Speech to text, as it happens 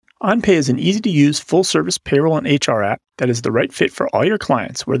OnPay is an easy-to-use, full-service payroll and HR app that is the right fit for all your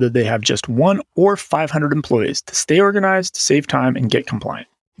clients, whether they have just 1 or 500 employees, to stay organized, save time, and get compliant.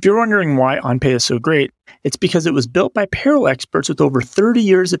 If you're wondering why OnPay is so great, it's because it was built by payroll experts with over 30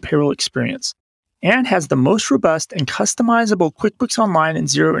 years of payroll experience and has the most robust and customizable QuickBooks Online and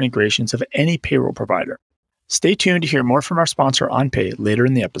Xero integrations of any payroll provider. Stay tuned to hear more from our sponsor, OnPay, later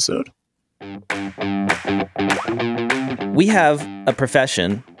in the episode. We have a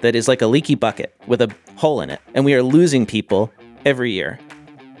profession that is like a leaky bucket with a hole in it, and we are losing people every year.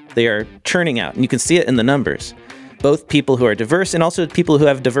 They are churning out, and you can see it in the numbers. Both people who are diverse and also people who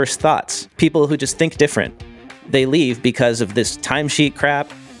have diverse thoughts, people who just think different. They leave because of this timesheet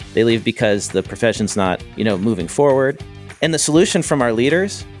crap. They leave because the profession's not, moving forward. And the solution from our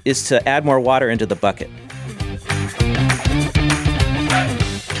leaders is to add more water into the bucket.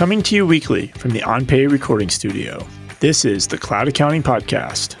 Coming to you weekly from the OnPay recording studio, this is the Cloud Accounting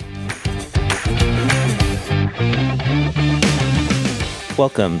Podcast.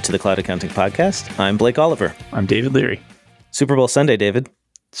 Welcome to the Cloud Accounting Podcast. I'm Blake Oliver. I'm David Leary. Super Bowl Sunday, David.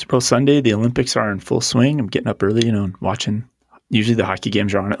 Super Bowl Sunday, the Olympics are in full swing. I'm getting up early, and watching. Usually the hockey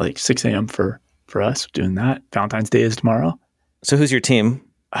games are on at like 6 a.m. for us, doing that. Valentine's Day is tomorrow. So who's your team?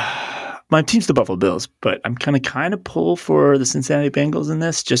 My team's the Buffalo Bills, but I'm kind of pull for the Cincinnati Bengals in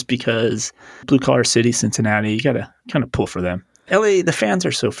this just because blue collar city, Cincinnati, you got to kind of pull for them. LA, the fans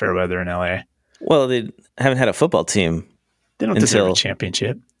are so fair weather in LA. Well, they haven't had a football team. They don't deserve a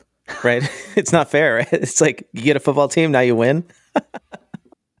championship. Right? It's not fair, right? It's like you get a football team, now you win.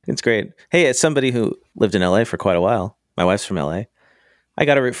 It's great. Hey, as somebody who lived in LA for quite a while, my wife's from LA, I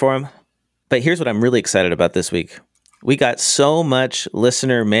got to root for him. But here's what I'm really excited about this week. We got so much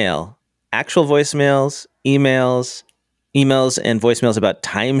listener mail. Actual voicemails, emails and voicemails about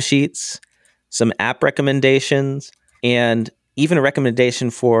timesheets, some app recommendations, and even a recommendation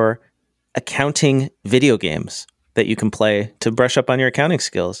for accounting video games that you can play to brush up on your accounting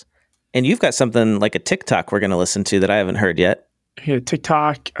skills. And you've got something like a TikTok we're going to listen to that I haven't heard yet. Yeah,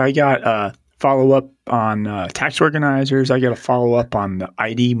 TikTok. I got a follow-up on tax organizers. I got a follow-up on the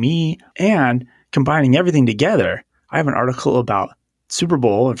ID.me. And combining everything together, I have an article about Super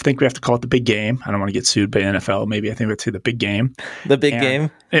Bowl. I think we have to call it the big game. I don't want to get sued by NFL. Maybe I think we have to say the big game. The big game?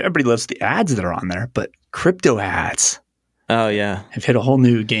 Everybody loves the ads that are on there, but crypto ads. Oh, yeah. Have hit a whole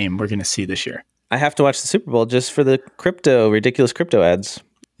new game we're going to see this year. I have to watch the Super Bowl just for the ridiculous crypto ads.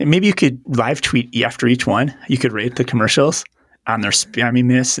 And maybe you could live tweet after each one. You could rate the commercials on their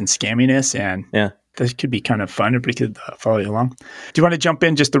spamminess and scamminess. And that could be kind of fun. Everybody could follow you along. Do you want to jump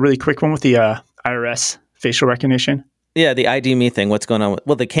in just a really quick one with the IRS facial recognition? Yeah, the ID.me thing. What's going on?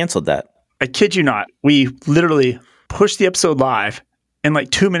 Well, they canceled that. I kid you not. We literally pushed the episode live, and like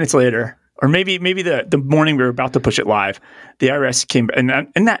 2 minutes later, or maybe the morning we were about to push it live, the IRS came. And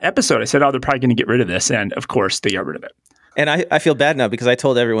in that episode, I said, they're probably going to get rid of this. And of course, they got rid of it. And I feel bad now because I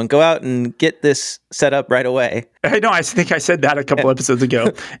told everyone, go out and get this set up right away. I know. I think I said that a couple episodes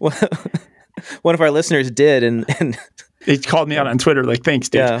ago. Well, one of our listeners did. And he called me out on Twitter like, thanks,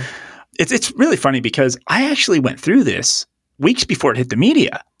 dude. Yeah. It's really funny because I actually went through this weeks before it hit the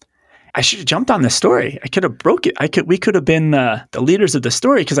media. I should have jumped on this story. I could have broke it. We could have been the leaders of the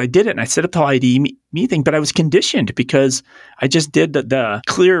story because I did it and I set up the ID.me thing, but I was conditioned because I just did the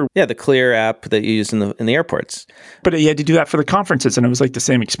Clear. Yeah, the Clear app that you use in the airports. But you had to do that for the conferences, and it was like the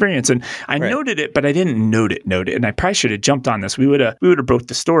same experience. And I noted it, but I didn't note it. And I probably should have jumped on this. We would have broke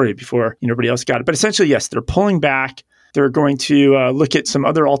the story before everybody else got it. But essentially, yes, they're pulling back. They're going to look at some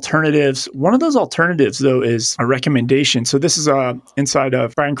other alternatives. One of those alternatives, though, is a recommendation. So this is inside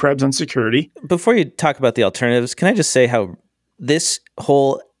of Brian Krebs on security. Before you talk about the alternatives, can I just say how this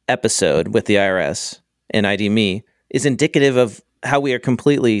whole episode with the IRS and ID.me is indicative of how we are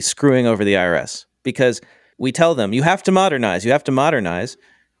completely screwing over the IRS? Because we tell them, you have to modernize,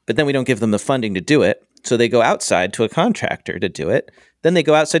 but then we don't give them the funding to do it. So they go outside to a contractor to do it. Then they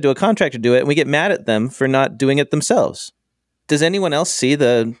go outside to a contractor to do it, and we get mad at them for not doing it themselves. Does anyone else see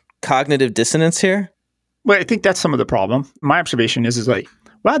the cognitive dissonance here? Well, I think that's some of the problem. My observation is like,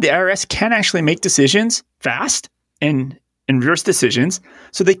 wow, the IRS can actually make decisions fast and reverse decisions,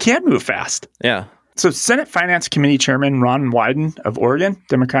 so they can move fast. Yeah. So Senate Finance Committee Chairman Ron Wyden of Oregon,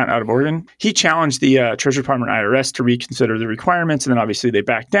 Democrat out of Oregon, he challenged the Treasury Department IRS to reconsider the requirements, and then obviously they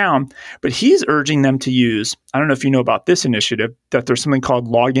backed down. But he's urging them to use, I don't know if you know about this initiative, that there's something called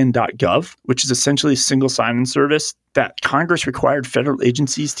login.gov, which is essentially a single sign-in service that Congress required federal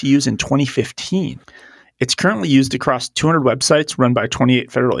agencies to use in 2015. It's currently used across 200 websites run by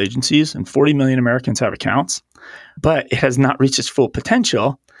 28 federal agencies, and 40 million Americans have accounts. But it has not reached its full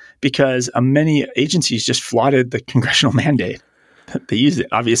potential because many agencies just flaunted the congressional mandate. They used it.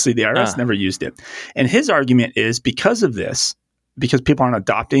 Obviously, the IRS never used it. And his argument is because of this, because people aren't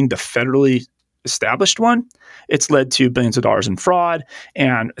adopting the federally established one, it's led to billions of dollars in fraud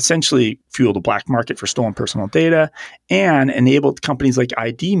and essentially fueled a black market for stolen personal data and enabled companies like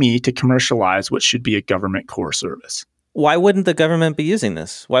ID.me to commercialize what should be a government core service. Why wouldn't the government be using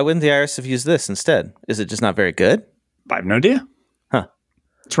this? Why wouldn't the IRS have used this instead? Is it just not very good? I have no idea. Huh.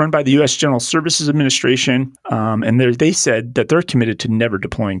 It's run by the U.S. General Services Administration, and they said that they're committed to never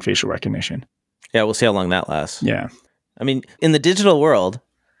deploying facial recognition. Yeah, we'll see how long that lasts. Yeah. I mean, in the digital world,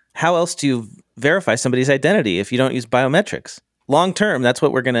 how else do you verify somebody's identity if you don't use biometrics? Long term, that's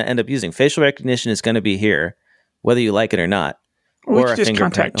what we're going to end up using. Facial recognition is going to be here, whether you like it or not. Well, we could just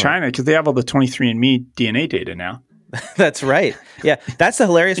contact China because they have all the 23andMe DNA data now. That's right. Yeah, that's the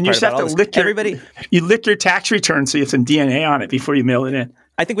hilarious part about all this. Everybody, you lick your tax return so you have some DNA on it before you mail it in.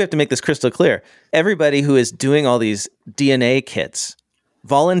 I think we have to make this crystal clear. Everybody who is doing all these DNA kits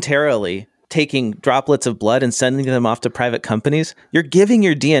voluntarily taking droplets of blood and sending them off to private companies, you're giving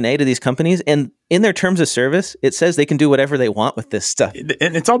your DNA to these companies, and in their terms of service, it says they can do whatever they want with this stuff.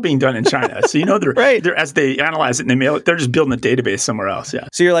 And it's all being done in China. So, they're, right. They're, as they analyze it and they mail it, they're just building a database somewhere else. Yeah.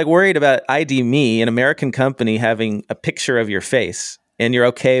 So you're like worried about ID.me, an American company, having a picture of your face, and you're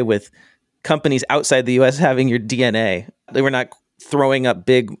okay with companies outside the U.S. having your DNA. They were not throwing up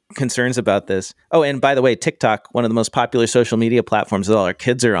big concerns about this. Oh, and by the way, TikTok, one of the most popular social media platforms that all our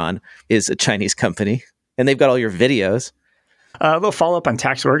kids are on, is a Chinese company, and they've got all your videos. A little follow-up on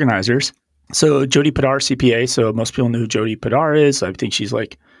tax organizers. So Jodi Padar, CPA. So most people know who Jodi Padar is. I think she's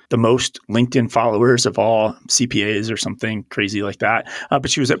like the most LinkedIn followers of all CPAs or something crazy like that.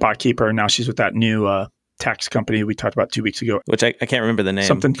 But she was at BotKeeper, and now she's with that new tax company we talked about 2 weeks ago. Which I can't remember the name.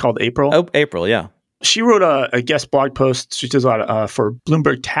 Something called April. Oh, April, yeah. She wrote a guest blog post. She does a lot for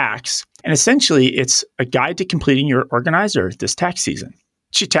Bloomberg Tax. And essentially, it's a guide to completing your organizer this tax season.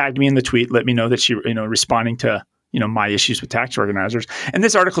 She tagged me in the tweet, let me know that she, responding to, my issues with tax organizers. And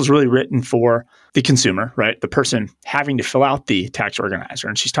this article is really written for the consumer, right? The person having to fill out the tax organizer.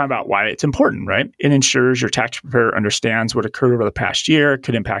 And she's talking about why it's important, right? It ensures your tax preparer understands what occurred over the past year,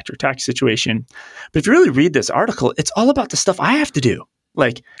 could impact your tax situation. But if you really read this article, it's all about the stuff I have to do.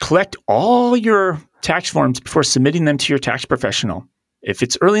 Like collect all your tax forms before submitting them to your tax professional. If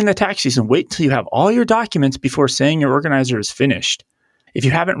it's early in the tax season, wait until you have all your documents before saying your organizer is finished. If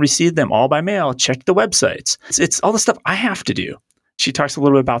you haven't received them all by mail, check the websites. It's all the stuff I have to do. She talks a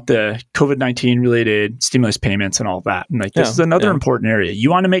little bit about the COVID-19 related stimulus payments and all that. And this is another important area. You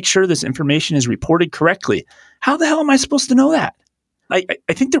want to make sure this information is reported correctly. How the hell am I supposed to know that? I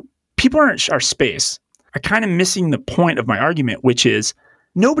think that people in our space are kind of missing the point of my argument, which is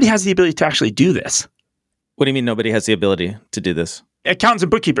nobody has the ability to actually do this. What do you mean nobody has the ability to do this? Accountants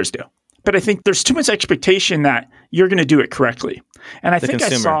and bookkeepers do. But I think there's too much expectation that you're going to do it correctly. And I think I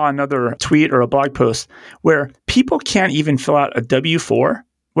saw another tweet or a blog post where people can't even fill out a W-4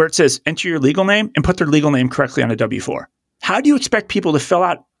 where it says enter your legal name and put their legal name correctly on a W-4. How do you expect people to fill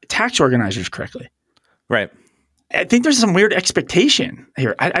out tax organizers correctly? Right. I think there's some weird expectation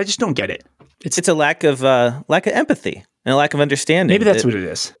here. I just don't get it. It's a lack of empathy and a lack of understanding. Maybe that's what it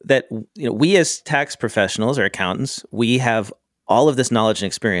is. That we as tax professionals or accountants, we have all of this knowledge and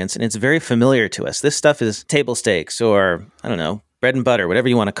experience, and it's very familiar to us. This stuff is table stakes or, I don't know, bread and butter, whatever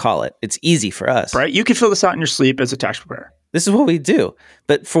you want to call it. It's easy for us. Right? You can fill this out in your sleep as a tax preparer. This is what we do.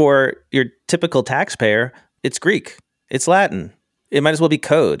 But for your typical taxpayer, it's Greek. It's Latin. It might as well be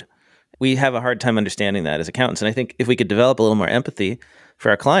code. We have a hard time understanding that as accountants. And I think if we could develop a little more empathy for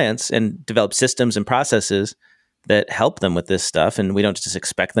our clients and develop systems and processes that help them with this stuff, and we don't just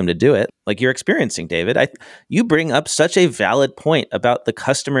expect them to do it, like you're experiencing, David. You bring up such a valid point about the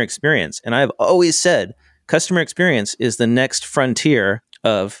customer experience. And I've always said customer experience is the next frontier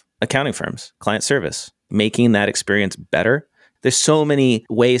of accounting firms, client service, making that experience better. There's so many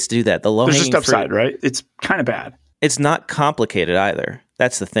ways to do that. There's just upside, right? It's kind of bad. It's not complicated either.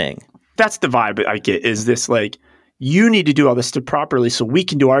 That's the thing. That's the vibe I get, is this like, you need to do all this stuff properly so we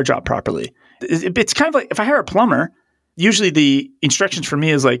can do our job properly. It's kind of like if I hire a plumber, usually the instructions for me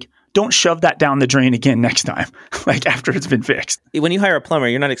is like, don't shove that down the drain again next time, like after it's been fixed. When you hire a plumber,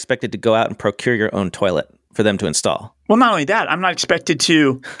 you're not expected to go out and procure your own toilet for them to install. Well, not only that, I'm not expected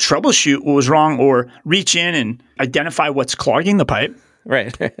to troubleshoot what was wrong or reach in and identify what's clogging the pipe.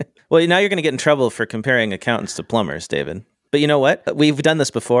 Right. Well, now you're going to get in trouble for comparing accountants to plumbers, David. But you know what? We've done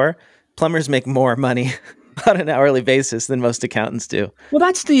this before. Plumbers make more money on an hourly basis than most accountants do. Well,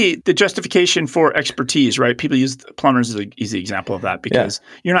 that's the justification for expertise, right? People use plumbers as an easy example of that because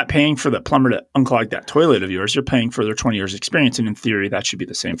you're not paying for the plumber to unclog that toilet of yours. You're paying for their 20 years experience. And in theory, that should be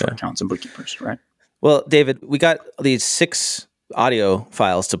the same for accountants and bookkeepers, right? Well, David, we got these 6 audio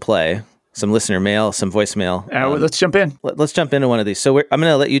files to play, some listener mail, some voicemail. Let's jump in. Let's jump into one of these. So I'm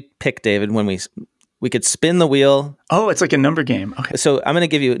going to let you pick, David, when we could spin the wheel. Oh, it's like a number game. Okay. So I'm going to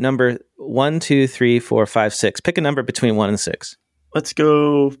give you number 1, 2, 3, 4, 5, 6. Pick a number between 1 and 6. Let's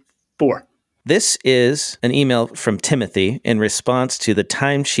go 4. This is an email from Timothy in response to the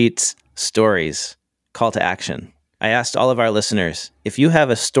Timesheets Stories call to action. I asked all of our listeners, if you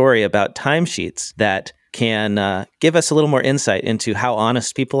have a story about timesheets that can give us a little more insight into how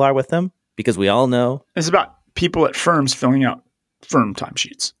honest people are with them, because we all know. It's about people at firms filling out firm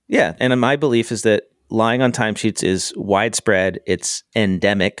timesheets. Yeah. And my belief is that lying on timesheets is widespread. It's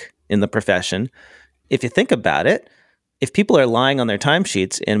endemic in the profession. If you think about it, if people are lying on their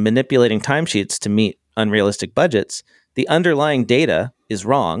timesheets and manipulating timesheets to meet unrealistic budgets, the underlying data is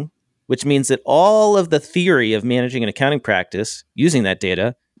wrong, which means that all of the theory of managing an accounting practice using that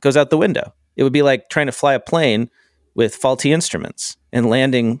data goes out the window. It would be like trying to fly a plane with faulty instruments and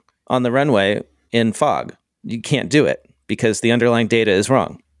landing on the runway in fog. You can't do it because the underlying data is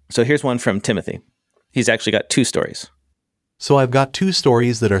wrong. So here's one from Timothy. He's actually got 2 stories. So I've got 2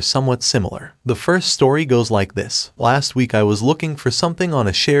 stories that are somewhat similar. The first story goes like this. Last week I was looking for something on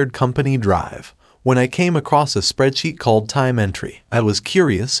a shared company drive when I came across a spreadsheet called Time Entry. I was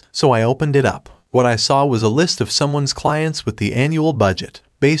curious, so I opened it up. What I saw was a list of someone's clients with the annual budget,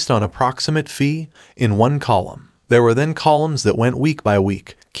 based on approximate fee, in one column. There were then columns that went week by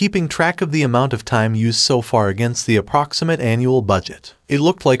week, keeping track of the amount of time used so far against the approximate annual budget. It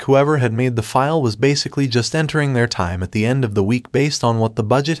looked like whoever had made the file was basically just entering their time at the end of the week based on what the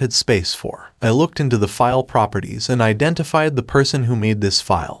budget had space for. I looked into the file properties and identified the person who made this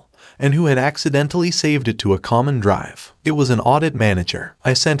file, and who had accidentally saved it to a common drive. It was an audit manager.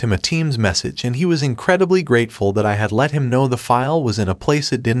 I sent him a Teams message, and he was incredibly grateful that I had let him know the file was in a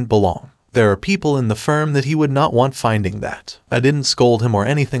place it didn't belong. There are people in the firm that he would not want finding that. I didn't scold him or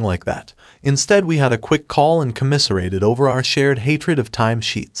anything like that. Instead, we had a quick call and commiserated over our shared hatred of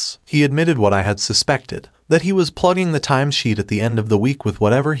timesheets. He admitted what I had suspected, that he was plugging the timesheet at the end of the week with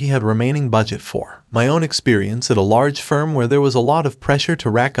whatever he had remaining budget for. My own experience at a large firm where there was a lot of pressure to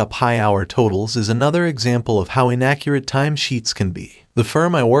rack up high hour totals is another example of how inaccurate timesheets can be. The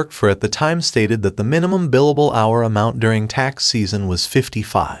firm I worked for at the time stated that the minimum billable hour amount during tax season was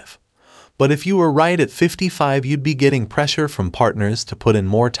 55. But if you were right at 55, you'd be getting pressure from partners to put in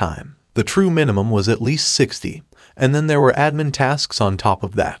more time. The true minimum was at least 60, and then there were admin tasks on top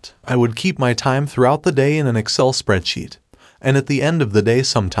of that. I would keep my time throughout the day in an Excel spreadsheet, and at the end of the day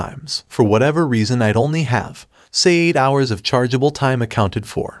sometimes, for whatever reason, I'd only have, say, 8 hours of chargeable time accounted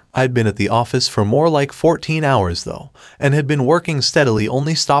for. I'd been at the office for more like 14 hours though, and had been working steadily,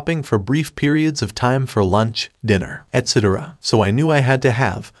 only stopping for brief periods of time for lunch, dinner, etc. So I knew I had to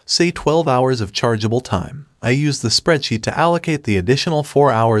have, say, 12 hours of chargeable time. I used the spreadsheet to allocate the additional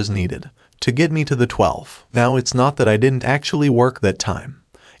 4 hours needed to get me to the 12. Now, it's not that I didn't actually work that time.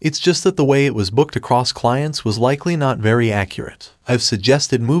 It's just that the way it was booked across clients was likely not very accurate. I've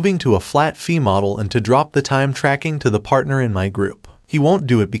suggested moving to a flat fee model and to drop the time tracking to the partner in my group. He won't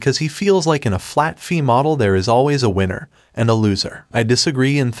do it because he feels like in a flat fee model there is always a winner and a loser. I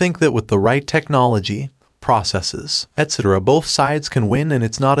disagree and think that with the right technology, processes, etc., both sides can win and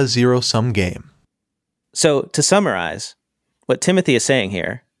it's not a zero-sum game. So to summarize, what Timothy is saying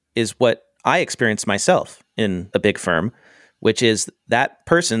here is what I experienced myself in a big firm, which is that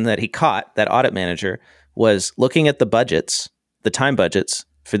person that he caught, that audit manager, was looking at the budgets, the time budgets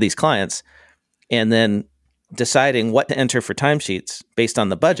for these clients, and then deciding what to enter for timesheets based on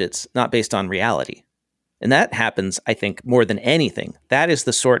the budgets, not based on reality. And that happens, I think, more than anything. That is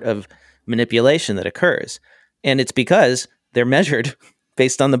the sort of manipulation that occurs. And it's because they're measured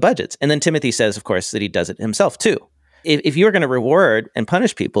based on the budgets. And then Timothy says, of course, that he does it himself too. If you're going to reward and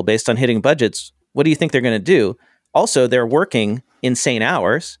punish people based on hitting budgets, what do you think they're going to do? Also, they're working insane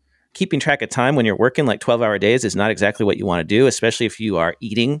hours. Keeping track of time when you're working like 12-hour days is not exactly what you want to do, especially if you are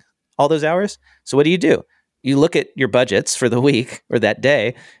eating all those hours. So what do? You look at your budgets for the week or that day,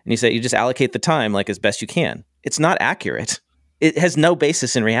 and you say you just allocate the time like as best you can. It's not accurate. It has no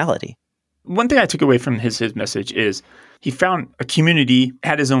basis in reality. One thing I took away from his message is he found a community,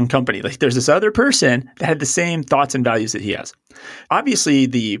 had his own company. Like there's this other person that had the same thoughts and values that he has. Obviously,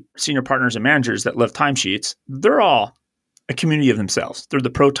 the senior partners and managers that love timesheets, they're all a community of themselves. They're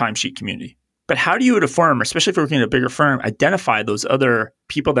the pro timesheet community. But how do you at a firm, especially if you're working at a bigger firm, identify those other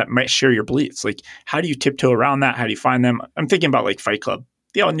people that might share your beliefs? Like how do you tiptoe around that? How do you find them? I'm thinking about like Fight Club.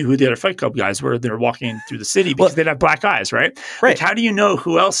 They all knew who the other Fight Club guys were. They're walking through the city because they'd have black eyes, right? Right. Like, how do you know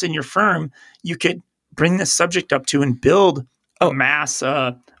who else in your firm you could bring this subject up to and build a mass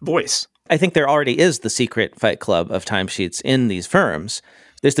voice? I think there already is the secret fight club of timesheets in these firms.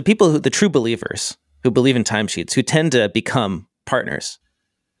 There's the people the true believers who believe in timesheets, who tend to become partners.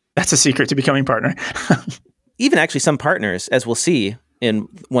 That's a secret to becoming partner. Even actually some partners, as we'll see in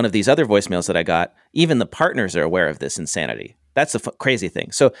one of these other voicemails that I got, even the partners are aware of this insanity. That's the crazy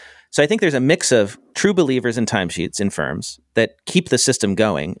thing. So I think there's a mix of true believers in timesheets in firms that keep the system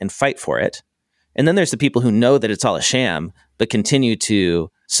going and fight for it. And then there's the people who know that it's all a sham, but continue to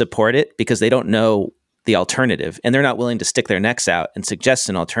support it because they don't know the alternative. And they're not willing to stick their necks out and suggest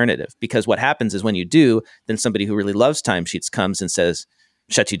an alternative. Because what happens is when you do, then somebody who really loves timesheets comes and says,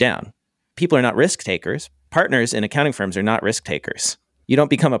 shut you down. People are not risk takers. Partners in accounting firms are not risk takers. You don't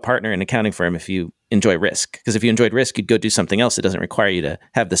become a partner in an accounting firm if you enjoy risk. Because if you enjoyed risk, you'd go do something else that doesn't require you to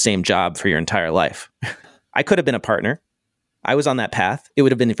have the same job for your entire life. I could have been a partner. I was on that path. It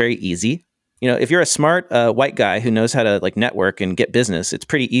would have been very easy. If you're a smart white guy who knows how to network and get business, it's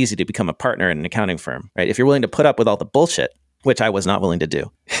pretty easy to become a partner in an accounting firm, right? If you're willing to put up with all the bullshit, which I was not willing to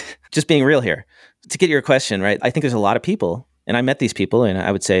do. Just being real here. To get your question, right? I think there's a lot of people, and I met these people, and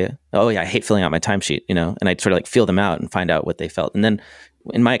I would say, oh yeah, I hate filling out my timesheet, and I'd sort of feel them out and find out what they felt. And then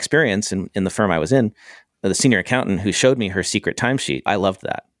in my experience in the firm I was in, the senior accountant who showed me her secret timesheet, I loved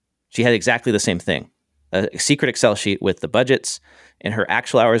that. She had exactly the same thing. A secret Excel sheet with the budgets and her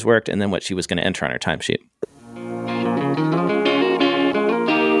actual hours worked and then what she was going to enter on her timesheet.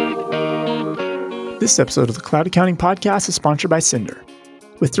 This episode of the Cloud Accounting Podcast is sponsored by Cinder.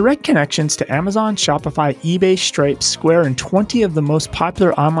 With direct connections to Amazon, Shopify, eBay, Stripe, Square, and 20 of the most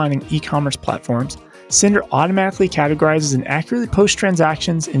popular online and e-commerce platforms, Cinder automatically categorizes and accurately posts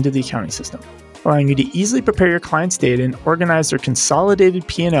transactions into the accounting system, allowing you to easily prepare your clients' data and organize their consolidated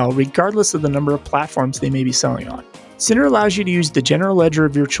P&L regardless of the number of platforms they may be selling on. Cinder allows you to use the general ledger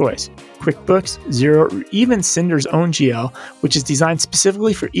of your choice, QuickBooks, Xero, or even Cinder's own GL, which is designed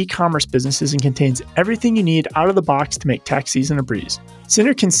specifically for e-commerce businesses and contains everything you need out of the box to make tax season a breeze.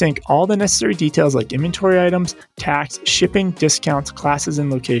 Cinder can sync all the necessary details like inventory items, tax, shipping, discounts, classes,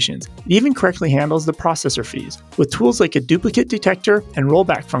 and locations. It even correctly handles the processor fees. With tools like a duplicate detector and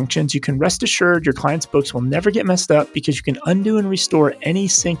rollback functions, you can rest assured your client's books will never get messed up because you can undo and restore any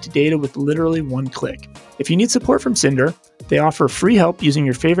synced data with literally one click. If you need support from Cinder, they offer free help using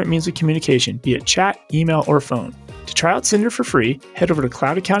your favorite means of communication, be it chat, email, or phone. To try out Cinder for free, head over to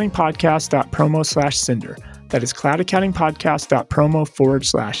cloudaccountingpodcast.promo/Cinder. That is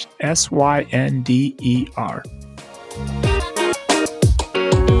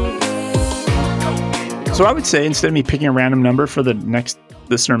cloudaccountingpodcast.promo/SYNDER. So I would say instead of me picking a random number for the next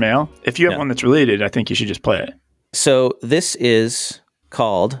listener mail, if you have one that's related, I think you should just play it. So this is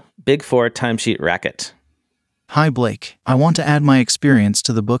called Big Four Timesheet Racket. Hi, Blake. I want to add my experience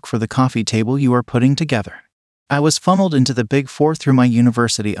to the book for the coffee table you are putting together. I was funneled into the Big Four through my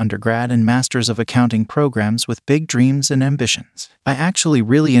university undergrad and Masters of Accounting programs with big dreams and ambitions. I actually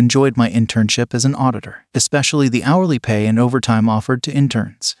really enjoyed my internship as an auditor, especially the hourly pay and overtime offered to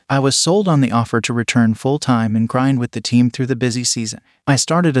interns. I was sold on the offer to return full-time and grind with the team through the busy season. I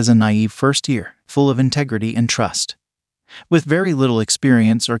started as a naive first year, full of integrity and trust, with very little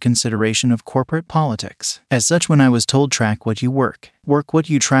experience or consideration of corporate politics. As such, when I was told track what you work what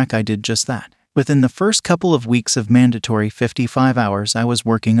you track, I did just that. Within the first couple of weeks of mandatory 55 hours, I was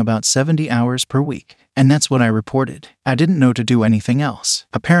working about 70 hours per week. And that's what I reported. I didn't know to do anything else.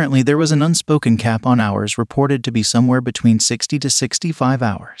 Apparently, there was an unspoken cap on hours reported to be somewhere between 60 to 65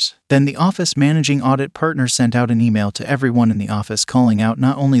 hours. Then the office managing audit partner sent out an email to everyone in the office calling out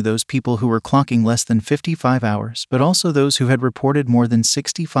not only those people who were clocking less than 55 hours, but also those who had reported more than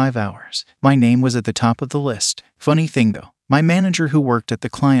 65 hours. My name was at the top of the list. Funny thing though, my manager who worked at the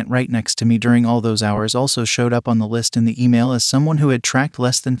client right next to me during all those hours also showed up on the list in the email as someone who had tracked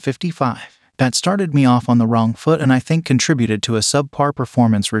less than 55. That started me off on the wrong foot and I think contributed to a subpar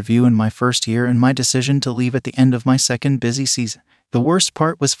performance review in my first year and my decision to leave at the end of my second busy season. The worst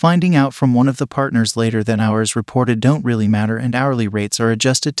part was finding out from one of the partners later that hours reported don't really matter and hourly rates are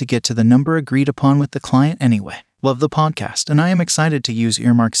adjusted to get to the number agreed upon with the client anyway. Love the podcast, and I am excited to use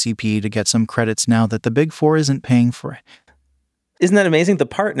Earmark CPE to get some credits now that the Big Four isn't paying for it. Isn't that amazing? The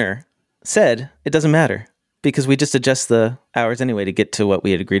partner said it doesn't matter because we just adjust the hours anyway to get to what we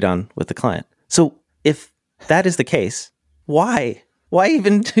had agreed on with the client. So if that is the case, why? Why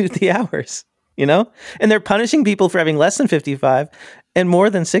even do the hours? You know? And they're punishing people for having less than 55 and more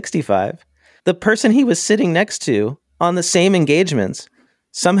than 65. The person he was sitting next to on the same engagements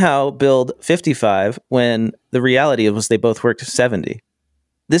somehow billed 55 when the reality was they both worked 70.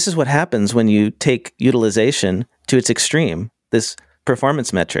 This is what happens when you take utilization to its extreme, this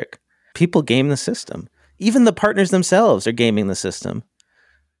performance metric. People game the system. Even the partners themselves are gaming the system.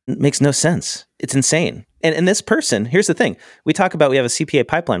 It makes no sense. It's insane. And this person, here's the thing. We talk about we have a CPA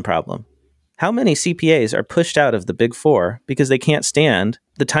pipeline problem. How many CPAs are pushed out of the Big Four because they can't stand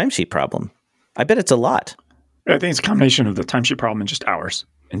the timesheet problem? I bet it's a lot. I think it's a combination of the timesheet problem and just hours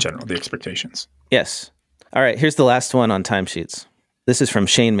in general, the expectations. Yes. All right, here's the last one on timesheets. This is from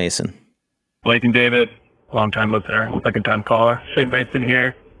Shane Mason. Blake and David, long-time listener, second-time caller. Shane Mason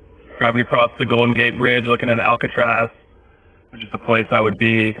here, driving across the Golden Gate Bridge, looking at Alcatraz, which is the place I would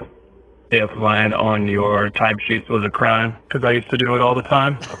be if lying on your timesheets was a crime, because I used to do it all the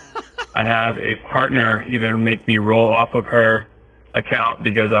time. I have a partner even make me roll off of her account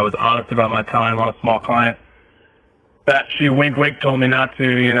because I was honest about my time on a small client. That she wink told me not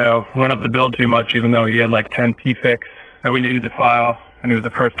to, run up the bill too much, even though he had like 10 PFICs that we needed to file, and he was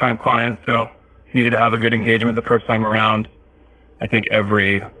a first-time client, so he needed to have a good engagement the first time around. I think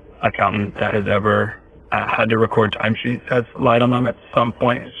every accountant that has ever had to record timesheets has lied on them at some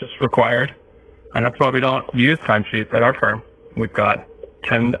point. It's just required. And that's why we don't use timesheets at our firm. We've got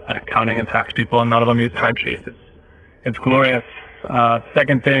 10 accounting and tax people, and none of them use timesheets. It's glorious.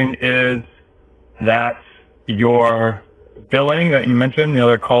 Second thing is that your billing that you mentioned, the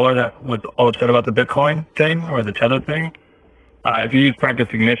other caller that was all upset about the Bitcoin thing or the Tether thing, if you use Practice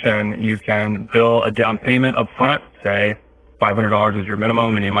Ignition, you can bill a down payment up front, say $500 is your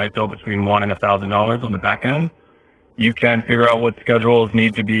minimum, and you might bill between $1,000 and $1,000 on the back end. You can figure out what schedules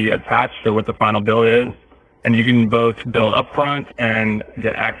need to be attached or what the final bill is, and you can both bill up front and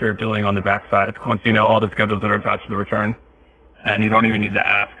get accurate billing on the backside once you know all the schedules that are attached to the return. And you don't even need to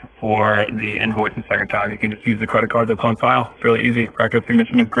ask for the invoice the second time. You can just use the credit card that's on file. It's really easy. Practice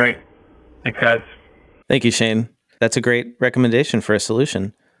Ignition is great. Thanks, guys. Thank you, Shane. That's a great recommendation for a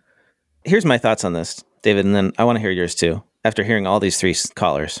solution. Here's my thoughts on this, David, and then I want to hear yours too, after hearing all these three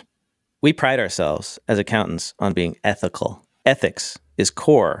callers. We pride ourselves as accountants on being ethical. Ethics is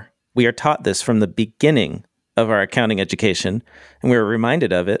core. We are taught this from the beginning of our accounting education, and we were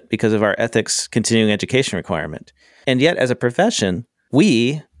reminded of it because of our ethics continuing education requirement. And yet, as a profession,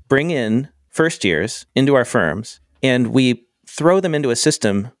 we bring in first years into our firms, and we throw them into a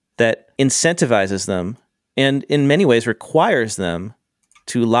system that incentivizes them and in many ways requires them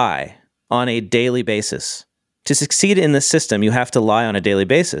to lie on a daily basis. To succeed in this system, you have to lie on a daily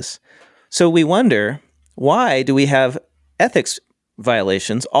basis. So we wonder, why do we have ethics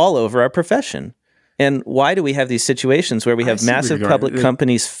violations all over our profession? And why do we have these situations where we have massive public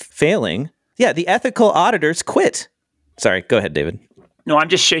companies failing? Yeah, the ethical auditors quit. Sorry, go ahead, David. No, I'm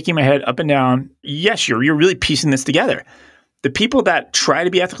just shaking my head up and down. Yes, you're really piecing this together. The people that try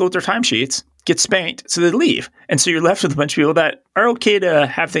to be ethical with their timesheets get spanked, so they leave. And so you're left with a bunch of people that are okay to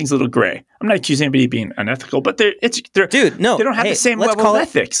have things a little gray. I'm not accusing anybody of being unethical, but they don't have the same level of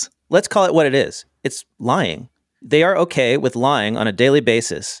ethics. Let's call it what it is. It's lying. They are okay with lying on a daily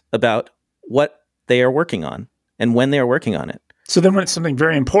basis about what they are working on and when they are working on it. So then when it's something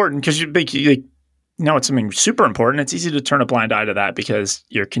very important, because you know it's something super important, it's easy to turn a blind eye to that because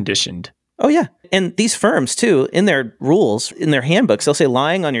you're conditioned. Oh, yeah. And these firms, too, in their rules, in their handbooks, they'll say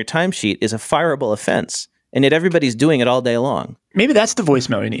lying on your timesheet is a fireable offense. And yet everybody's doing it all day long. Maybe that's the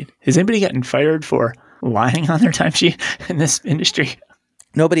voicemail we need. Is anybody getting fired for lying on their timesheet in this industry?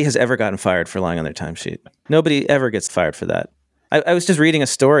 Nobody has ever gotten fired for lying on their timesheet. Nobody ever gets fired for that. I was just reading a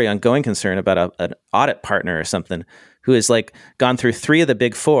story on Going Concern about an audit partner or something who has gone through 3 of the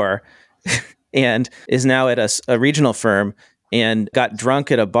Big Four and is now at a regional firm and got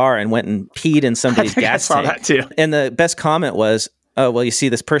drunk at a bar and went and peed in somebody's gas tank. I saw that too. And the best comment was, oh, well, you see,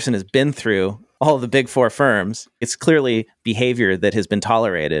 this person has been through all of the Big Four firms. It's clearly behavior that has been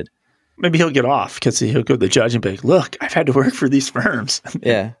tolerated. Maybe he'll get off because he'll go to the judge and be like, look, I've had to work for these firms.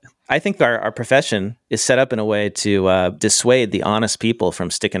 Yeah. I think our profession is set up in a way to dissuade the honest people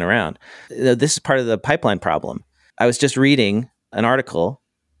from sticking around. This is part of the pipeline problem. I was just reading an article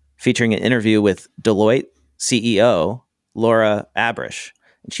featuring an interview with Deloitte CEO, Laura Abrish.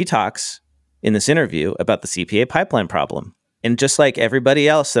 And she talks in this interview about the CPA pipeline problem. And just like everybody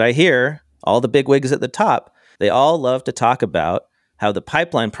else that I hear, all the bigwigs at the top, they all love to talk about how the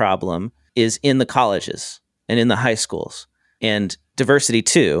pipeline problem is in the colleges and in the high schools. And diversity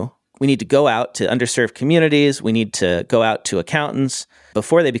too. We need to go out to underserved communities. We need to go out to accountants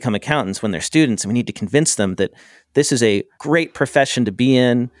before they become accountants when they're students. And we need to convince them that this is a great profession to be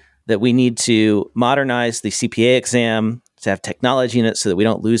in, that we need to modernize the CPA exam to have technology in it so that we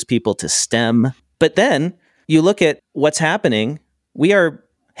don't lose people to STEM. But then you look at what's happening. We are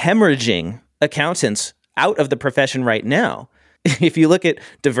hemorrhaging accountants out of the profession right now. If you look at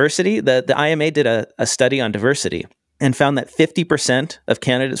diversity, the IMA did a study on diversity and found that 50% of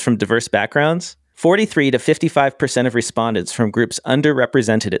candidates from diverse backgrounds 43 to 55% of respondents from groups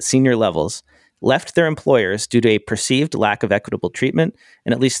underrepresented at senior levels left their employers due to a perceived lack of equitable treatment,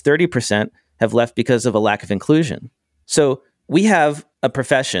 and at least 30% have left because of a lack of inclusion. So we have a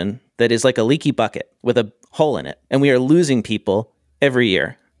profession that is like a leaky bucket with a hole in it, and we are losing people every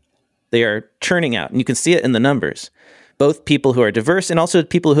year. They are churning out, and you can see it in the numbers. Both people who are diverse and also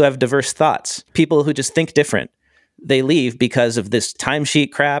people who have diverse thoughts, people who just think different. They leave because of this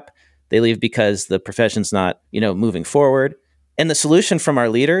timesheet crap. They leave because the profession's not, moving forward. And the solution from our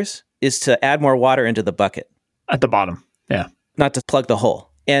leaders is to add more water into the bucket. At the bottom, yeah. Not to plug the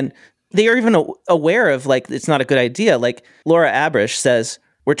hole. And they are even aware of, it's not a good idea. Like Laura Abrish says,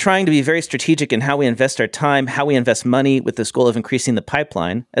 we're trying to be very strategic in how we invest our time, how we invest money with this goal of increasing the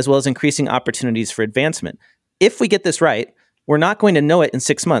pipeline, as well as increasing opportunities for advancement. If we get this right, we're not going to know it in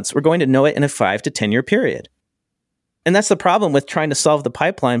 6 months. We're going to know it in a 5 to 10 year period. And that's the problem with trying to solve the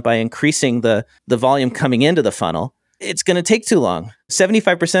pipeline by increasing the volume coming into the funnel. It's going to take too long.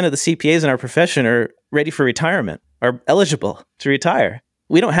 75% of the CPAs in our profession are ready for retirement, are eligible to retire.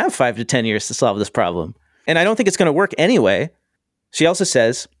 We don't have 5 to 10 years to solve this problem. And I don't think it's going to work anyway. She also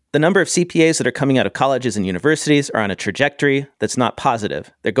says, the number of CPAs that are coming out of colleges and universities are on a trajectory that's not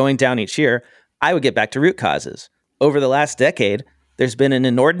positive. They're going down each year. I would get back to root causes. Over the last decade, there's been an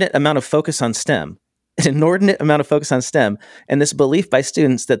inordinate amount of focus on STEM. And this belief by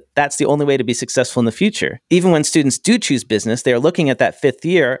students that that's the only way to be successful in the future. Even when students do choose business, they are looking at that 5th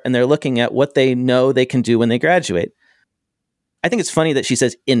year and they're looking at what they know they can do when they graduate. I think it's funny that she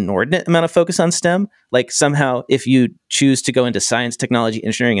says inordinate amount of focus on STEM. Like somehow if you choose to go into science, technology,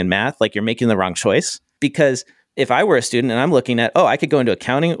 engineering, and math, like you're making the wrong choice. Because if I were a student and I'm looking at, I could go into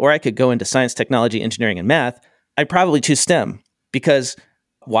accounting or I could go into science, technology, engineering, and math, I'd probably choose STEM. Because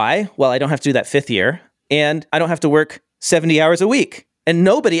why? Well, I don't have to do that 5th year and I don't have to work 70 hours a week. And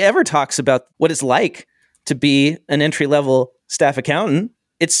nobody ever talks about what it's like to be an entry-level staff accountant.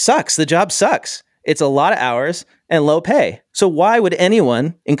 It sucks. The job sucks. It's a lot of hours and low pay. So why would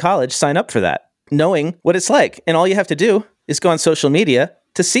anyone in college sign up for that, knowing what it's like? And all you have to do is go on social media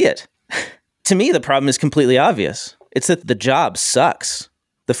to see it. To me, the problem is completely obvious. It's that the job sucks.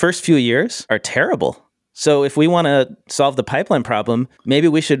 The first few years are terrible. So if we want to solve the pipeline problem, maybe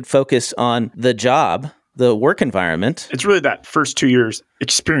we should focus on the job, the work environment. It's really that first 2 years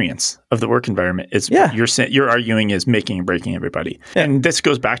experience of the work environment is what you're arguing is making and breaking everybody. Yeah. And this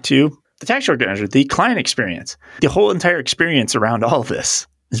goes back to the tax organizer, the client experience. The whole entire experience around all of this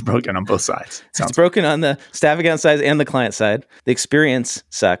is broken on both sides. It's broken on the staff account side and the client side. The experience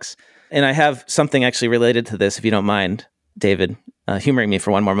sucks. And I have something actually related to this, if you don't mind, David, humoring me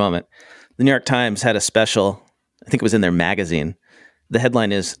for one more moment. The New York Times had a special, I think it was in their magazine. The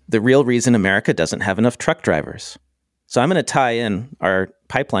headline is, "The Real Reason America Doesn't Have Enough Truck Drivers." So I'm going to tie in our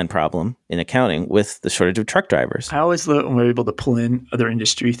pipeline problem in accounting with the shortage of truck drivers. I always love it when we're able to pull in other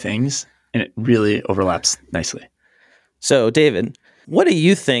industry things, and it really overlaps nicely. So, David, what do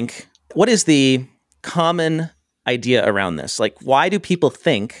you think? What is the common idea around this? Like, why do people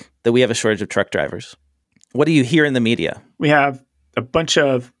think that we have a shortage of truck drivers? What do you hear in the media? We have a bunch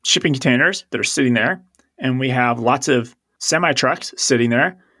of shipping containers that are sitting there, and we have lots of semi-trucks sitting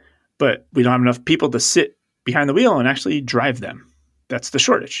there, but we don't have enough people to sit behind the wheel and actually drive them. That's the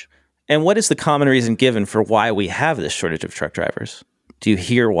shortage. And what is the common reason given for why we have this shortage of truck drivers? Do you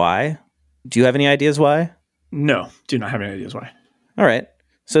hear why? Do you have any ideas why? No, do not have any ideas why. All right.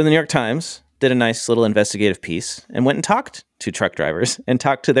 So the New York Times did a nice little investigative piece and went and talked to truck drivers and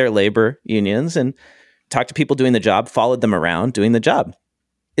talked to their labor unions and talked to people doing the job, followed them around doing the job.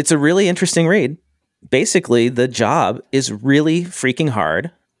 It's a really interesting read. Basically, the job is really freaking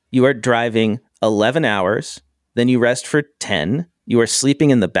hard. You are driving 11 hours, then you rest for 10. You are sleeping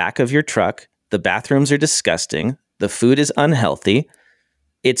in the back of your truck. The bathrooms are disgusting. The food is unhealthy.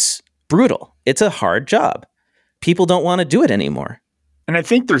 It's brutal. It's a hard job. People don't want to do it anymore. And I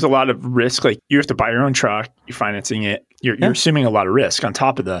think there's a lot of risk. Like you have to buy your own truck, you're financing it. You're assuming a lot of risk on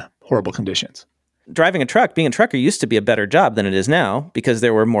top of the horrible conditions. Driving a truck, being a trucker used to be a better job than it is now because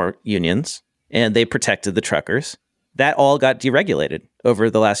there were more unions and they protected the truckers. That all got deregulated over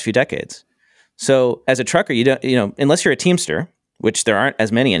the last few decades. So as a trucker, you don't, unless you're a Teamster, which there aren't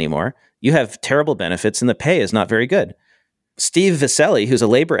as many anymore, you have terrible benefits and the pay is not very good. Steve Viselli, who's a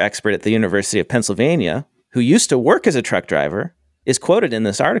labor expert at the University of Pennsylvania, who used to work as a truck driver, is quoted in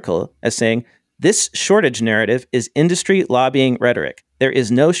this article as saying, "This shortage narrative is industry lobbying rhetoric. There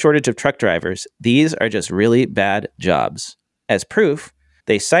is no shortage of truck drivers. These are just really bad jobs." As proof,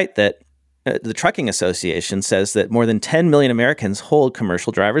 they cite that the Trucking Association says that more than 10 million Americans hold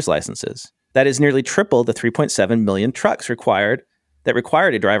commercial driver's licenses. That is nearly triple the 3.7 million trucks that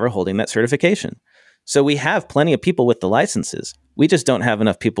required a driver holding that certification. So we have plenty of people with the licenses. We just don't have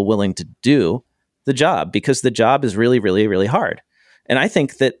enough people willing to do the job because the job is really, really, really hard. And I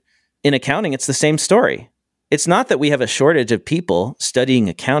think that in accounting, it's the same story. It's not that we have a shortage of people studying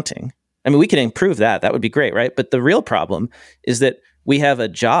accounting. I mean, we can improve that. That would be great, right? But the real problem is that we have a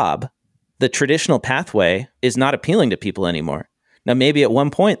job. The traditional pathway is not appealing to people anymore. Now, maybe at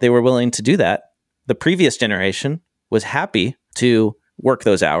one point they were willing to do that. The previous generation was happy to work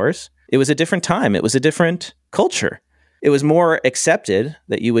those hours. It was a different time. It was a different culture. It was more accepted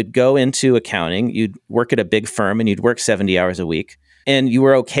that you would go into accounting, you'd work at a big firm and you'd work 70 hours a week. And you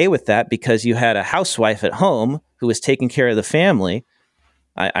were okay with that because you had a housewife at home who was taking care of the family.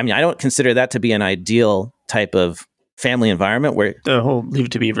 I mean, I don't consider that to be an ideal type of family environment where the whole Leave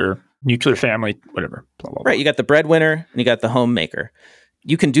It to Beaver, nuclear family, whatever. Blah, blah, blah. Right. You got the breadwinner and you got the homemaker.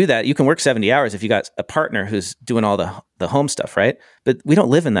 You can do that. You can work 70 hours if you got a partner who's doing all the home stuff, right? But we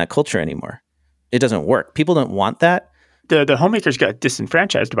don't live in that culture anymore. It doesn't work. People don't want that. The homemakers got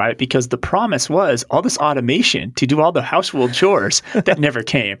disenfranchised by it because the promise was all this automation to do all the household chores that never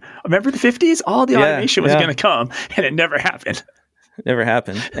came. Remember the 50s? All the automation was going to come, and it never happened. Never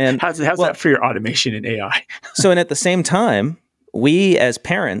happened. And how's that for your automation and AI? And at the same time, we as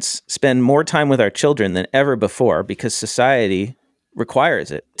parents spend more time with our children than ever before because society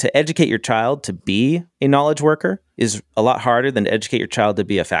requires it. To educate your child to be a knowledge worker is a lot harder than to educate your child to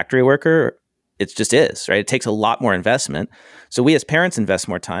be a factory worker. It just is, right? It takes a lot more investment. So we as parents invest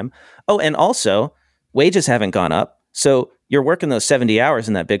more time. Oh, and also wages haven't gone up. So you're working those 70 hours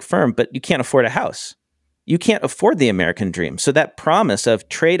in that big firm, but you can't afford a house. You can't afford the American dream. So that promise of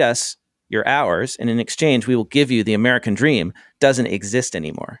trade us your hours and in exchange, we will give you the American dream doesn't exist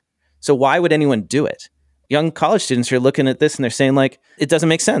anymore. So why would anyone do it? Young college students are looking at this and they're saying like, it doesn't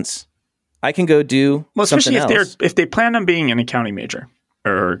make sense. I can go do something else. If they plan on being an accounting major,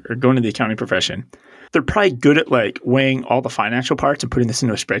 or going to the accounting profession, they're probably good at like weighing all the financial parts and putting this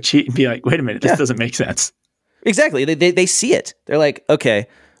into a spreadsheet and be like, wait a minute, this doesn't make sense. Exactly. They see it. They're like, okay,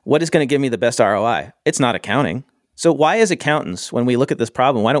 what is going to give me the best ROI? It's not accounting. So why as accountants, when we look at this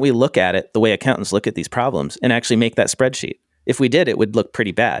problem, why don't we look at it the way accountants look at these problems and actually make that spreadsheet? If we did, it would look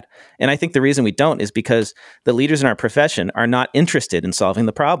pretty bad. And I think the reason we don't is because the leaders in our profession are not interested in solving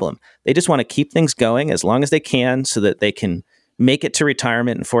the problem. They just want to keep things going as long as they can so that they can make it to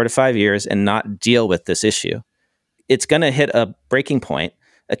retirement in 4 to 5 years and not deal with this issue. It's going to hit a breaking point.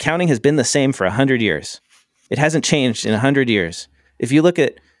 Accounting has been the same for 100 years. It hasn't changed in 100 years. If you look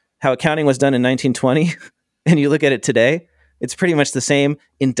at how accounting was done in 1920 and you look at it today, it's pretty much the same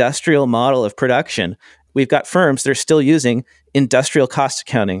industrial model of production. We've got firms that are still using industrial cost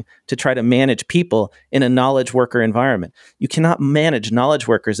accounting to try to manage people in a knowledge worker environment. You cannot manage knowledge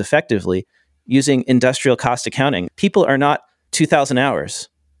workers effectively using industrial cost accounting. People are not 2,000 hours.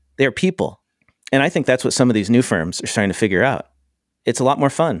 They're people. And I think that's what some of these new firms are starting to figure out. It's a lot more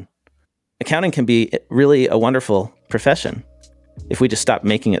fun. Accounting can be really a wonderful profession if we just stop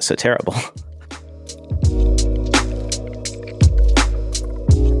making it so terrible.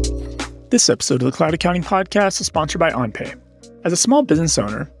 This episode of the Cloud Accounting Podcast is sponsored by OnPay. As a small business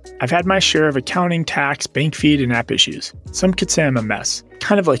owner, I've had my share of accounting, tax, bank feed, and app issues. Some could say I'm a mess,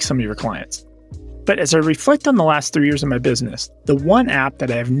 kind of like some of your clients. But as I reflect on the last 3 years of my business, the one app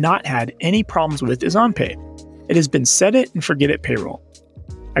that I have not had any problems with is OnPay. It has been set it and forget it payroll.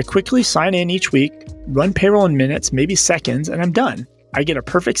 I quickly sign in each week, run payroll in minutes, maybe seconds, and I'm done. I get a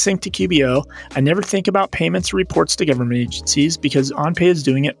perfect sync to QBO. I never think about payments or reports to government agencies because OnPay is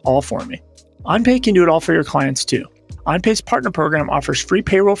doing it all for me. OnPay can do it all for your clients too. OnPay's partner program offers free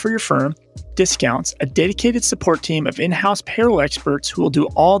payroll for your firm, discounts, a dedicated support team of in-house payroll experts who will do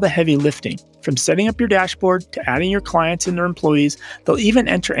all the heavy lifting. From setting up your dashboard to adding your clients and their employees, they'll even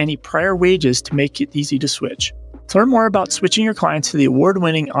enter any prior wages to make it easy to switch. To learn more about switching your clients to the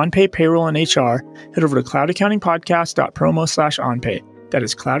award-winning OnPay payroll and HR, head over to cloudaccountingpodcast.promo/OnPay. That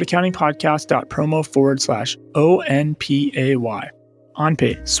is cloudaccountingpodcast.promo/ONPAY.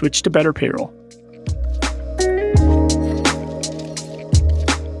 OnPay, switch to better payroll.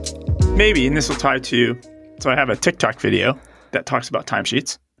 Maybe, and this will tie to, so I have a TikTok video that talks about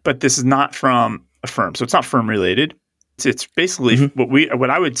timesheets, but this is not from a firm. So it's not firm related. It's basically what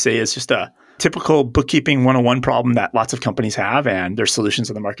I would say is just a typical bookkeeping 101 problem that lots of companies have, and there's solutions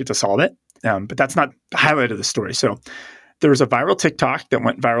on the market to solve it. But that's not the highlight of the story. So there was a viral TikTok that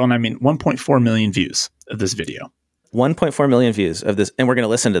went viral, and I mean 1.4 million views of this video. 1.4 million views of this, and we're going to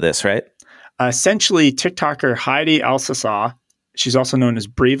listen to this, right? Essentially, TikToker Heidi Alsasa, she's also known as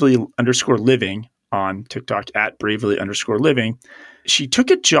Bravely_Living on TikTok at Bravely_Living. She took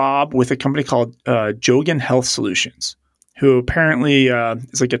a job with a company called Jogan Health Solutions, who apparently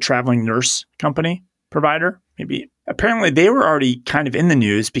is like a traveling nurse company. provider, maybe. Apparently, they were already kind of in the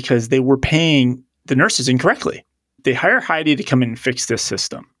news because they were paying the nurses incorrectly. They hire Heidi to come in and fix this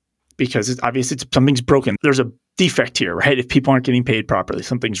system because obviously something's broken. There's a defect here, right? If people aren't getting paid properly,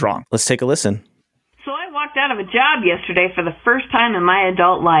 something's wrong. Let's take a listen. So I walked out of a job yesterday for the first time in my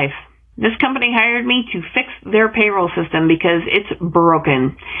adult life. This company hired me to fix their payroll system because it's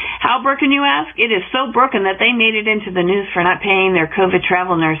broken. How broken, you ask? It is so broken that they made it into the news for not paying their COVID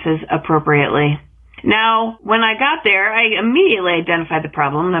travel nurses appropriately. Now, when I got there, I immediately identified the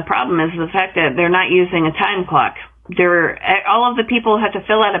problem. The problem is the fact that they're not using a time clock. All of the people have to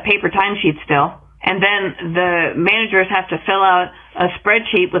fill out a paper timesheet still. And then the managers have to fill out a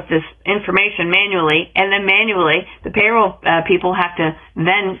spreadsheet with this information manually, and then manually the payroll people have to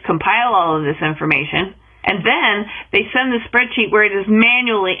then compile all of this information, and then they send the spreadsheet where it is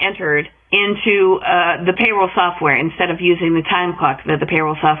manually entered into the payroll software instead of using the time clock that the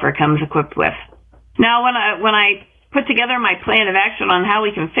payroll software comes equipped with. Now, when I put together my plan of action on how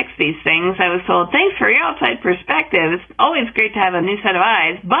we can fix these things, I was told, thanks for your outside perspective. It's always great to have a new set of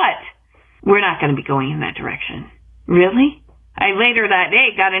eyes, but we're not going to be going in that direction. Really? I later that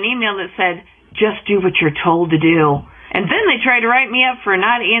day got an email that said, just do what you're told to do. And then they tried to write me up for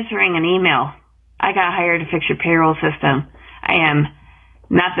not answering an email. I got hired to fix your payroll system. I am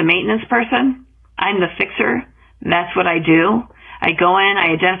not the maintenance person. I'm the fixer. That's what I do. I go in,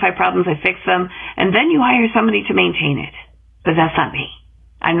 I identify problems, I fix them, and then you hire somebody to maintain it. But that's not me.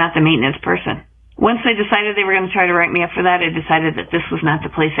 I'm not the maintenance person. Once they decided they were going to try to write me up for that, I decided that this was not the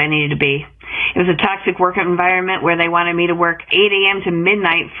place I needed to be. It was a toxic work environment where they wanted me to work 8 a.m. to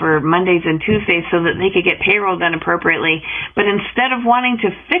midnight for Mondays and Tuesdays so that they could get payroll done appropriately. But instead of wanting to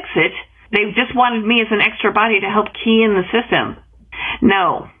fix it, they just wanted me as an extra body to help key in the system.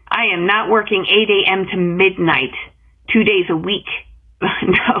 No, I am not working 8 a.m. to midnight, 2 days a week.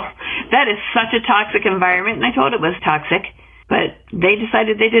 No, that is such a toxic environment, and I told it was toxic. But they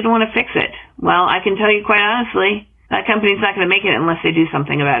decided they didn't want to fix it. Well, I can tell you quite honestly, that company's not going to make it unless they do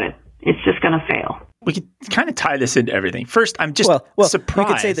something about it. It's just going to fail. We could kind of tie this into everything. First, I'm just surprised. You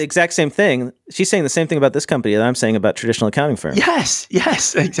could say the exact same thing. She's saying the same thing about this company that I'm saying about traditional accounting firms. Yes,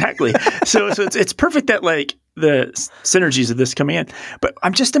 exactly. so it's perfect that like the synergies of this coming in. But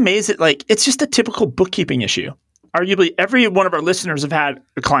I'm just amazed that like it's just a typical bookkeeping issue. Arguably, every one of our listeners have had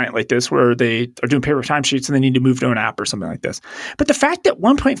a client like this where they are doing paper timesheets and they need to move to an app or something like this. But the fact that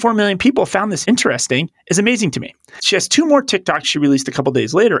 1.4 million people found this interesting is amazing to me. She has 2 more TikToks she released a couple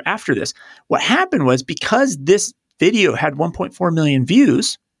days later after this. What happened was because this video had 1.4 million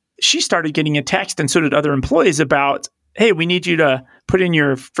views, she started getting a text, and so did other employees, about, hey, we need you to put in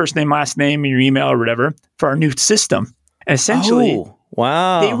your first name, last name, and your email or whatever for our new system. And essentially,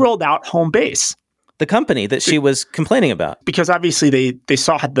 they rolled out Homebase. The company that she was complaining about. Because obviously they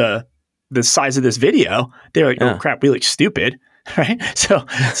saw the size of this video. They're like, oh crap, we look stupid, right? So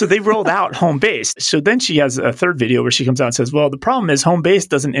they rolled out Homebase. So then she has a third video where she comes out and says, well, the problem is Homebase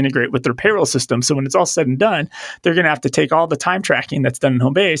doesn't integrate with their payroll system. So when it's all said and done, they're going to have to take all the time tracking that's done in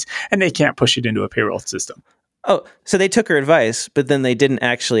Homebase and they can't push it into a payroll system. Oh, so they took her advice, but then they didn't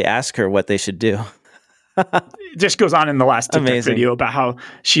actually ask her what they should do. It just goes on in the last TikTok video about how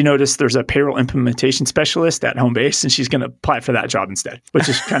she noticed there's a payroll implementation specialist at Homebase and she's going to apply for that job instead, which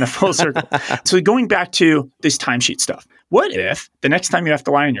is kind of full circle. So going back to this timesheet stuff, what if the next time you have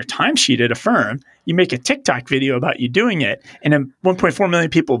to lie on your timesheet at a firm, you make a TikTok video about you doing it and then 1.4 million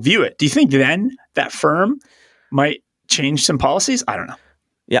people view it? Do you think then that firm might change some policies? I don't know.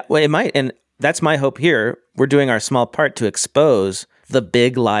 Yeah, well, it might. And that's my hope here. We're doing our small part to expose the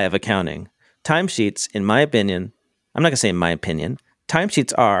big lie of accounting. Timesheets, in my opinion, I'm not going to say in my opinion,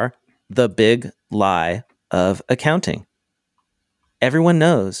 timesheets are the big lie of accounting. Everyone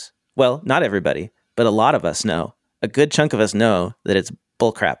knows, well, not everybody, but a lot of us know, a good chunk of us know that it's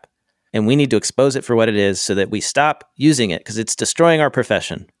bullcrap. And we need to expose it for what it is so that we stop using it because it's destroying our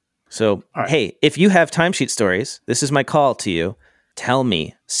profession. So, Hey, if you have timesheet stories, this is my call to you. Tell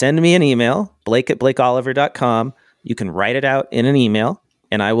me, send me an email, blake@blakeoliver.com. You can write it out in an email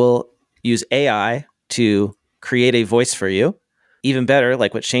and I will use AI to create a voice for you. Even better,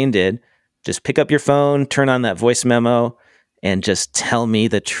 like what Shane did, just pick up your phone, turn on that voice memo, and just tell me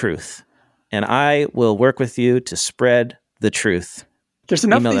the truth. And I will work with you to spread the truth. There's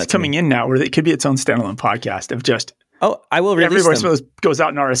enough of these coming in now where it could be its own standalone podcast of just... Oh, I will release every voice them. memo goes out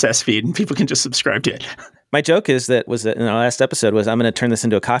in RSS feed and people can just subscribe to it. My joke is that in our last episode was I'm going to turn this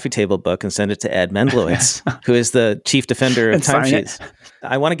into a coffee table book and send it to Ed Mendelowitz, who is the chief defender of timesheets.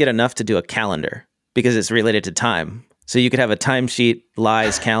 I want to get enough to do a calendar because it's related to time. So you could have a timesheet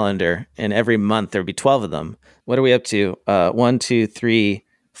lies calendar and every month there would be 12 of them. What are we up to? 1, 2, 3,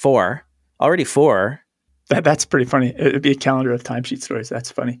 4. Already 4. That's pretty funny. It'd be a calendar of timesheet stories. That's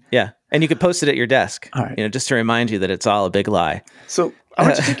funny. Yeah. And you could post it at your desk, All right. just to remind you that it's all a big lie. So I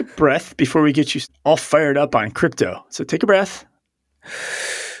want you to take a breath before we get you all fired up on crypto. So take a breath.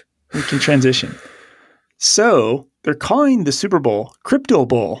 We can transition. So they're calling the Super Bowl Crypto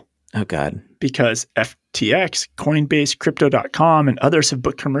Bowl. Oh, God. Because FTX, Coinbase, Crypto.com, and others have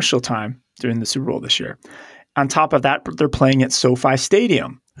booked commercial time during the Super Bowl this year. On top of that, they're playing at SoFi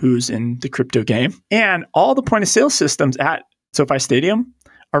Stadium, who's in the crypto game. And all the point of sale systems at SoFi Stadium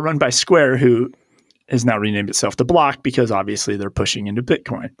are run by Square, who has now renamed itself to Block because obviously they're pushing into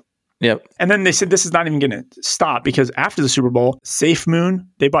Bitcoin. Yep. And then they said this is not even going to stop because after the Super Bowl, SafeMoon,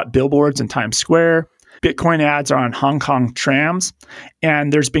 they bought billboards in Times Square. Bitcoin ads are on Hong Kong trams.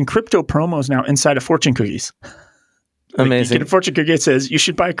 And there's been crypto promos now inside of fortune cookies. Amazing. You get a fortune cookie that says you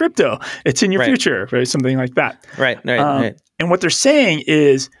should buy crypto. It's in your future, right? Something like that. Right. And what they're saying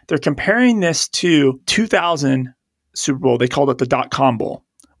is they're comparing this to 2000 Super Bowl. They called it the .com Bowl,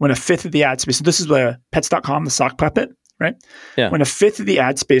 when a fifth of the ad space. So this is the Pets.com, the sock puppet, right? Yeah. When a fifth of the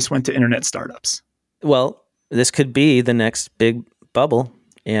ad space went to internet startups. Well, this could be the next big bubble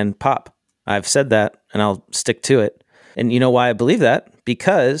and pop. I've said that, and I'll stick to it. And you know why I believe that?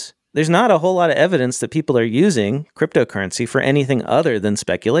 Because there's not a whole lot of evidence that people are using cryptocurrency for anything other than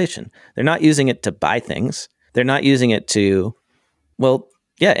speculation. They're not using it to buy things. They're not using it to,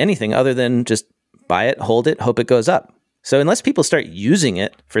 anything other than just buy it, hold it, hope it goes up. So unless people start using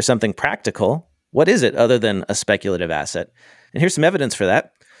it for something practical, what is it other than a speculative asset? And here's some evidence for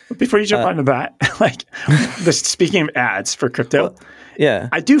that. Before you jump onto that, speaking of ads for crypto, yeah,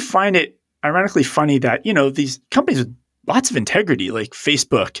 I do find it ironically funny that, these companies with lots of integrity like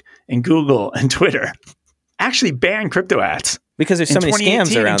Facebook and Google and Twitter actually ban crypto ads. Because there's so many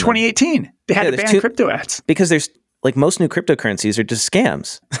scams around. In 2018, they had to ban crypto ads. Because there's most new cryptocurrencies are just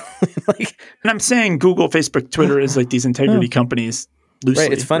scams. And I'm saying Google, Facebook, Twitter is like these integrity companies loosely.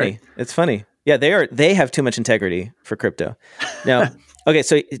 Right, it's funny. Right? It's funny. Yeah, they have too much integrity for crypto. Now, okay,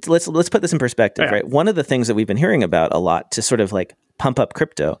 so let's put this in perspective, right? One of the things that we've been hearing about a lot to sort of like pump up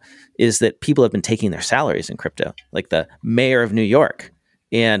crypto is that people have been taking their salaries in crypto, like the mayor of New York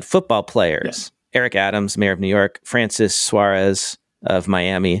and football players. Yeah. Eric Adams, mayor of New York, Francis Suarez of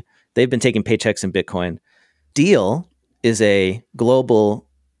Miami. They've been taking paychecks in Bitcoin. Deel is a global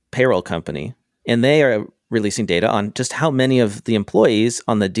payroll company, and they are releasing data on just how many of the employees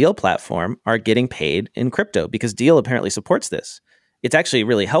on the Deel platform are getting paid in crypto, because Deel apparently supports this. It's actually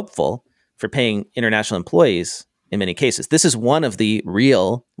really helpful for paying international employees in many cases. This is one of the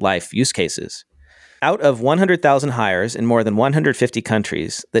real life use cases. Out of 100,000 hires in more than 150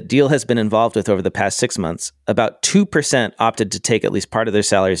 countries that Deel has been involved with over the past 6 months, about 2% opted to take at least part of their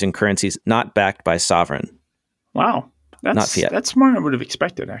salaries in currencies not backed by sovereign. Wow. Not fiat. That's more than I would have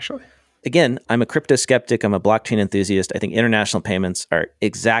expected, actually. Again, I'm a crypto skeptic. I'm a blockchain enthusiast. I think international payments are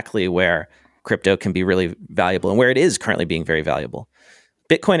exactly where crypto can be really valuable and where it is currently being very valuable.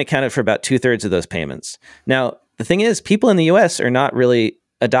 Bitcoin accounted for about 2/3 of those payments. Now, the thing is, people in the US are not really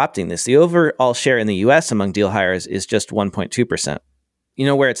adopting this. The overall share in the US among Deel hires is just 1.2%. You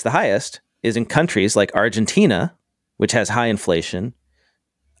know where it's the highest is in countries like Argentina, which has high inflation.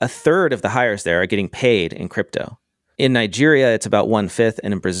 1/3 of the hires there are getting paid in crypto. In Nigeria, it's about 1/5,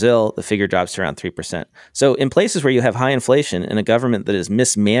 and in Brazil, the figure drops to around 3%. So in places where you have high inflation and a government that is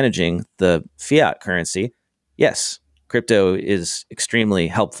mismanaging the fiat currency, yes, crypto is extremely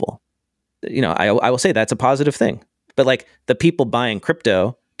helpful. I will say that's a positive thing. But like the people buying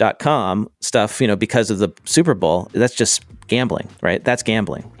crypto.com stuff, because of the Super Bowl, that's just gambling, right? That's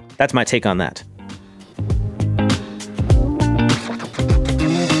gambling. That's my take on that.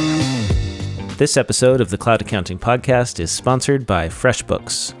 This episode of the Cloud Accounting Podcast is sponsored by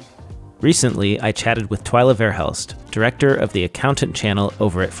FreshBooks. Recently, I chatted with Twyla Verhelst, director of the accountant channel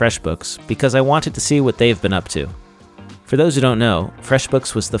over at FreshBooks, because I wanted to see what they've been up to. For those who don't know,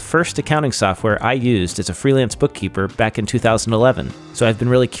 FreshBooks was the first accounting software I used as a freelance bookkeeper back in 2011, so I've been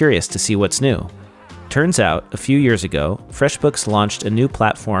really curious to see what's new. Turns out, a few years ago, FreshBooks launched a new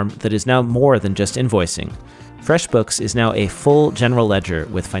platform that is now more than just invoicing. FreshBooks is now a full general ledger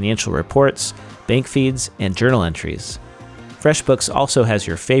with financial reports, bank feeds, and journal entries. FreshBooks also has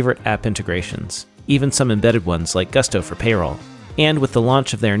your favorite app integrations, even some embedded ones like Gusto for payroll. And with the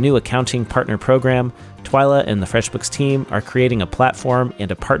launch of their new accounting partner program, Twyla and the FreshBooks team are creating a platform and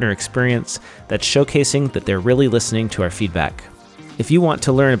a partner experience that's showcasing that they're really listening to our feedback. If you want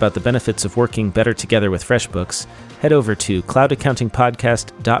to learn about the benefits of working better together with FreshBooks, head over to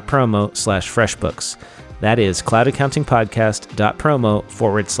cloudaccountingpodcast.promo/FreshBooks. That is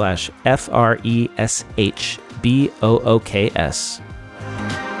cloudaccountingpodcast.promo/FRESHBOOKS.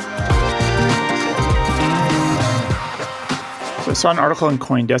 So I saw an article in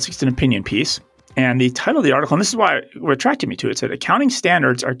CoinDesk. It's an opinion piece. And the title of the article, and this is why what attracted me to it, said, accounting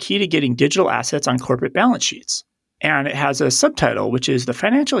standards are key to getting digital assets on corporate balance sheets. And it has a subtitle, which is the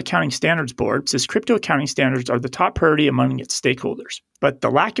Financial Accounting Standards Board says crypto accounting standards are the top priority among its stakeholders. But the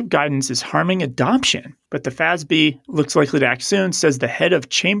lack of guidance is harming adoption. But the FASB looks likely to act soon, says the head of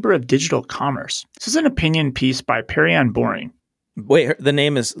Chamber of Digital Commerce. This is an opinion piece by Perianne Boring. Wait,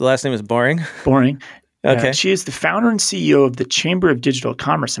 the last name is Boring? Boring. Okay. She is the founder and CEO of the Chamber of Digital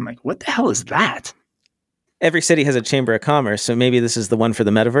Commerce. I'm like, what the hell is that? Every city has a Chamber of Commerce, so maybe this is the one for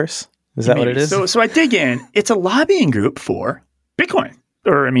the metaverse? Is that what it is? So I dig in. It's a lobbying group for Bitcoin,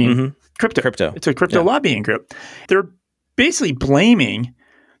 crypto. It's a crypto lobbying group. They're basically blaming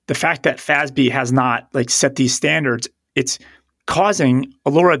the fact that FASB has not set these standards. It's causing a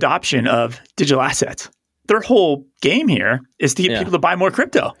lower adoption of digital assets. Their whole game here is to get people to buy more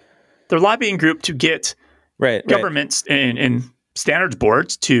crypto. They're lobbying group to get governments and standards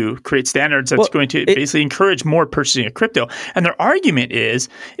boards to create standards that's going to basically encourage more purchasing of crypto. And their argument is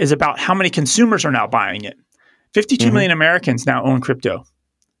about how many consumers are now buying it. 52 million Americans now own crypto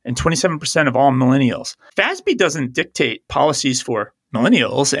and 27% of all millennials. FASB doesn't dictate policies for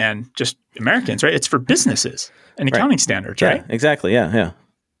millennials and just Americans, right? It's for businesses and accounting standards, right? Exactly. Yeah.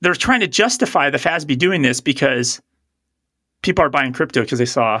 They're trying to justify the FASB doing this because people are buying crypto because they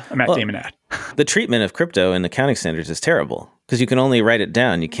saw a Matt Damon ad. The treatment of crypto in accounting standards is terrible because you can only write it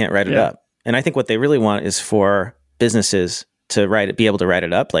down. You can't write it up. And I think what they really want is for businesses to be able to write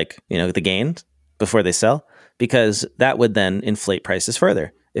it up, the gains before they sell, because that would then inflate prices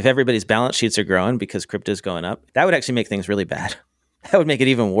further. If everybody's balance sheets are growing because crypto is going up, that would actually make things really bad. That would make it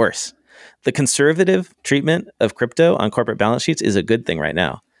even worse. The conservative treatment of crypto on corporate balance sheets is a good thing right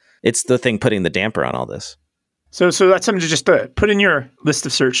now. It's the thing putting the damper on all this. So that's something to just put in your list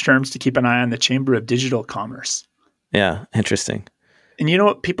of search terms to keep an eye on, the Chamber of Digital Commerce. Yeah, interesting. And you know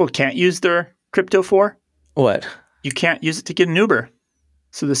what people can't use their crypto for? What? You can't use it to get an Uber.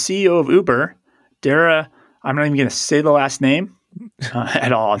 So the CEO of Uber, Dara, I'm not even going to say the last name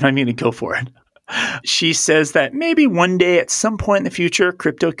at all. I'm not even going to go for it. She says that maybe one day at some point in the future,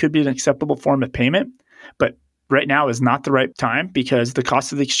 crypto could be an acceptable form of payment. But right now is not the right time because the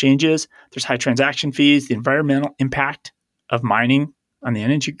cost of the exchanges, there's high transaction fees, the environmental impact of mining on the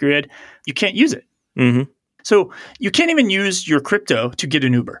energy grid. You can't use it. So you can't even use your crypto to get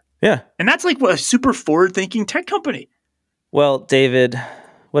an Uber. Yeah. And that's a super forward-thinking tech company. Well, David,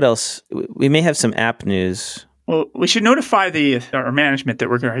 what else? We may have some app news. Well, we should notify our management that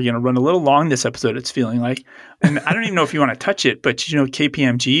we're going to run a little long this episode, it's feeling like. And I don't even know if you want to touch it, but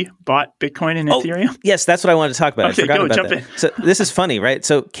KPMG bought Bitcoin and Ethereum? Yes, that's what I wanted to talk about. Okay, I forgot about jump that. in. So this is funny, right?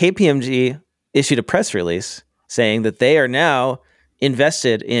 So KPMG issued a press release saying that they are now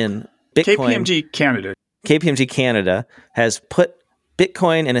invested in Bitcoin. KPMG Canada has put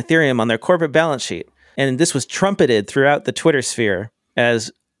Bitcoin and Ethereum on their corporate balance sheet. And this was trumpeted throughout the Twitter sphere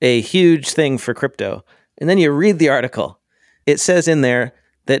as a huge thing for crypto. And then you read the article. It says in there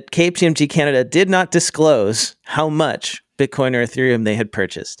that KPMG Canada did not disclose how much Bitcoin or Ethereum they had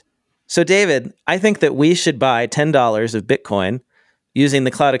purchased. So, David, I think that we should buy $10 of Bitcoin using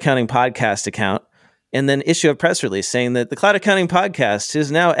the Cloud Accounting Podcast account and then issue a press release saying that the Cloud Accounting Podcast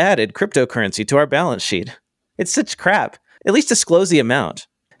has now added cryptocurrency to our balance sheet. It's such crap. At least disclose the amount.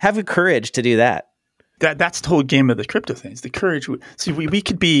 Have the courage to do that. That's the whole game of the crypto things. The courage. See, we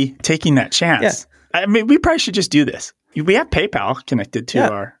could be taking that chance. Yeah. I mean, we probably should just do this. We have PayPal connected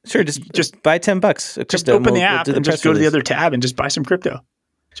to our. Sure, just buy $10. Just open the app and just go to the other tab and just buy some crypto.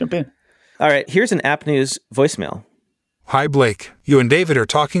 Jump in. All right, here's an App News voicemail. Hi, Blake. You and David are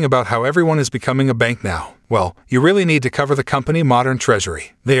talking about how everyone is becoming a bank now. Well, you really need to cover the company Modern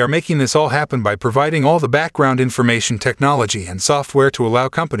Treasury. They are making this all happen by providing all the background information technology and software to allow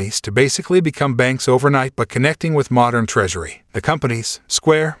companies to basically become banks overnight by connecting with Modern Treasury. The companies,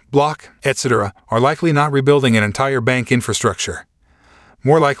 Square, Block, etc., are likely not rebuilding an entire bank infrastructure.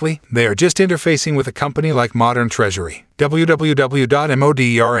 More likely, they are just interfacing with a company like Modern Treasury.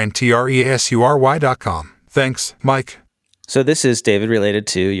 www.moderntrasury.com. Thanks, Mike. So this is, David, related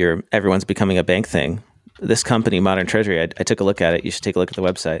to your everyone's becoming a bank thing. This company, Modern Treasury, I took a look at it. You should take a look at the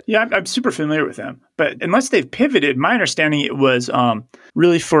website. Yeah, I'm super familiar with them. But unless they've pivoted, my understanding it was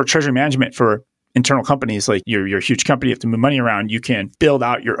really for treasury management for internal companies. Like you're a huge company, you have to move money around. You can build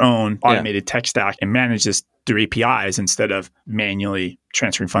out your own automated tech stack and manage this through APIs instead of manually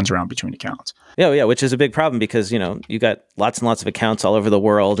transferring funds around between accounts. Yeah, which is a big problem because, you got lots and lots of accounts all over the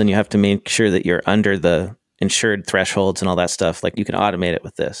world and you have to make sure that you're under the insured thresholds and all that stuff. Like you can automate it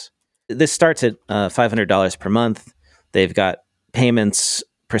with this. This starts at $500 per month. They've got payments,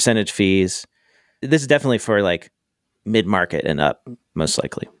 percentage fees. This is definitely for mid-market and up, most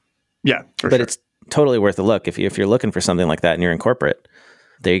likely. Yeah, but it's totally worth a look if you're looking for something like that and you're in corporate.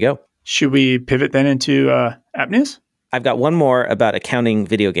 There you go. Should we pivot then into app news? I've got one more about accounting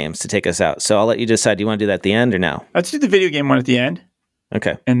video games to take us out. So I'll let you decide. Do you want to do that at the end or now? Let's do the video game one at the end.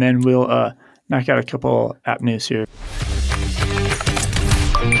 Okay. And then we'll knock out a couple app news here.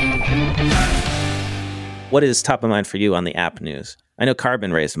 What is top of mind for you on the app news? I know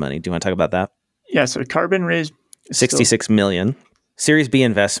Carbon raised money. Do you want to talk about that? Yeah, so Carbon raised $66 million. Series B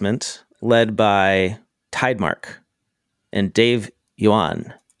investment led by Tidemark and Dave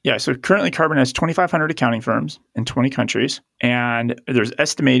Yuan. Yeah, so currently Carbon has 2,500 accounting firms in 20 countries, and there's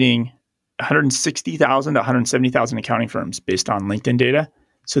estimating 160,000 to 170,000 accounting firms based on LinkedIn data.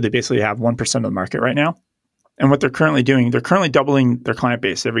 So they basically have 1% of the market right now. And what they're currently doing, they're currently doubling their client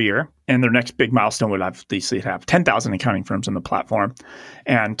base every year. And their next big milestone would obviously have 10,000 accounting firms on the platform.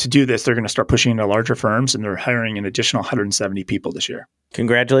 And to do this, they're going to start pushing into larger firms, and they're hiring an additional 170 people this year.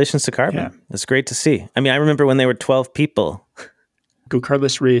 Congratulations to Carbon. Yeah. That's great to see. I mean, I remember when they were 12 people.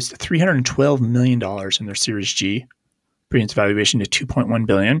 GoCardless raised $312 million in their Series G, bringing its valuation to $2.1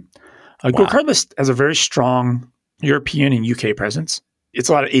 billion. Wow. GoCardless has a very strong European and UK presence. It's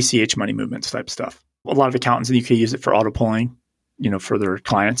a lot of ACH money movements type stuff. A lot of accountants in the UK use it for auto polling, for their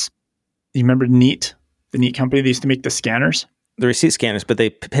clients. You remember Neat, the Neat company? They used to make the scanners. The receipt scanners, but they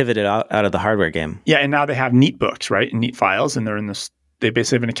pivoted out of the hardware game. Yeah, and now they have Neat books, right? And Neat files, and they're in this. They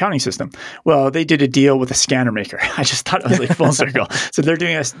basically have an accounting system. Well, they did a deal with a scanner maker. I just thought it was like full circle. So they're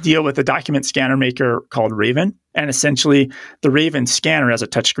doing a deal with a document scanner maker called Raven. And essentially, the Raven scanner has a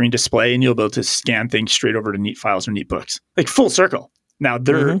touchscreen display, and you'll be able to scan things straight over to Neat files or Neat books. Like full circle. Now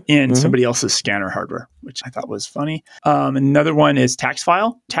they're in somebody else's scanner hardware, which I thought was funny. Another one is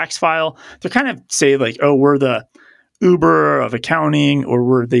TaxFile. TaxFile, they kind of say like, oh, we're the Uber of accounting, or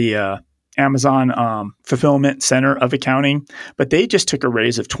we're the Amazon fulfillment center of accounting, but they just took a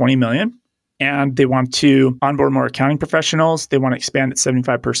raise of $20 million, and they want to onboard more accounting professionals. They want to expand its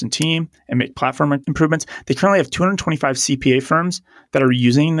 75-person team and make platform improvements. They currently have 225 CPA firms that are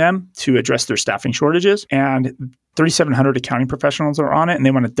using them to address their staffing shortages, and 3,700 accounting professionals are on it, and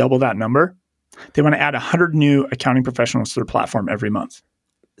they want to double that number. They want to add 100 new accounting professionals to their platform every month.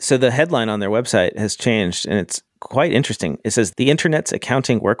 So the headline on their website has changed, and it's quite interesting. It says, the internet's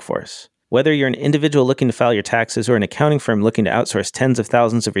accounting workforce. Whether you're an individual looking to file your taxes or an accounting firm looking to outsource tens of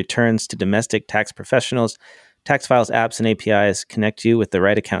thousands of returns to domestic tax professionals, TaxFile's apps and APIs connect you with the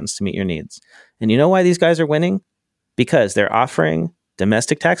right accountants to meet your needs. And you know why these guys are winning? Because they're offering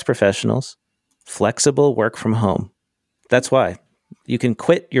domestic tax professionals flexible work from home. That's why. You can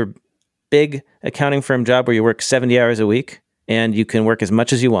quit your big accounting firm job where you work 70 hours a week, and you can work as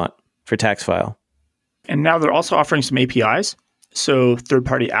much as you want for TaxFile. And now they're also offering some APIs. So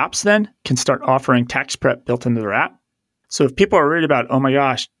third-party apps then can start offering tax prep built into their app. So if people are worried about, oh my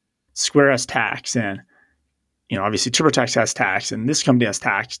gosh, Square has tax, and obviously TurboTax has tax, and this company has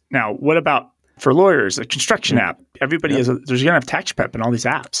tax. Now, what about for lawyers, a construction app? Everybody there's going to have tax prep in all these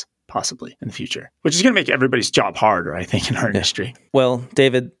apps, possibly in the future, which is going to make everybody's job harder, I think, in our industry. Well,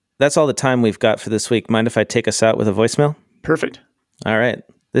 David, that's all the time we've got for this week. Mind if I take us out with a voicemail? Perfect. All right.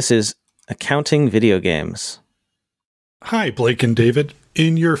 This is Accounting Video Games. Hi, Blake and David.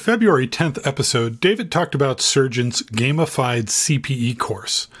 In your February 10th episode, David talked about Surgeon's gamified CPE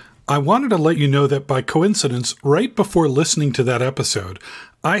course. I wanted to let you know that by coincidence, right before listening to that episode,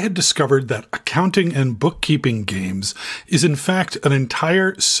 I had discovered that accounting and bookkeeping games is in fact an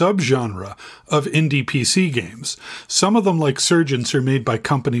entire subgenre of indie PC games. Some of them, like Surgeons, are made by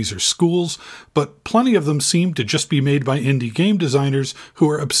companies or schools, but plenty of them seem to just be made by indie game designers who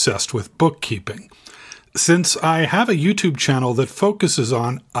are obsessed with bookkeeping. Since I have a YouTube channel that focuses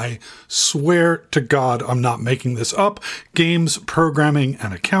on, I swear to God I'm not making this up, games, programming,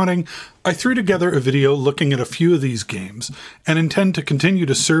 and accounting, I threw together a video looking at a few of these games and intend to continue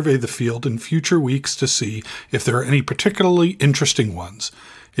to survey the field in future weeks to see if there are any particularly interesting ones.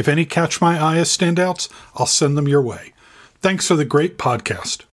 If any catch my eye as standouts, I'll send them your way. Thanks for the great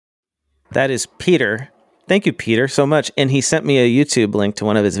podcast. That is Peter. Thank you, Peter, so much. And he sent me a YouTube link to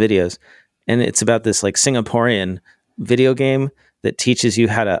one of his videos. And it's about this like Singaporean video game that teaches you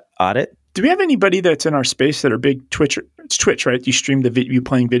how to audit. Do we have anybody that's in our space that are big Twitch? It's Twitch, right? You stream you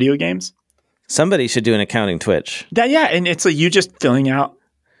playing video games? Somebody should do an accounting Twitch. Yeah, and it's like you just filling out.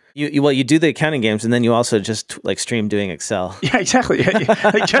 You do the accounting games, and then you also just like stream doing Excel. Yeah, exactly.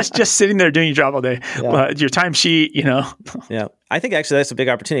 Like just sitting there doing your job all day. Yeah. Your timesheet, Yeah, I think actually that's a big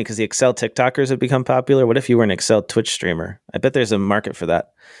opportunity because the Excel TikTokers have become popular. What if you were an Excel Twitch streamer? I bet there's a market for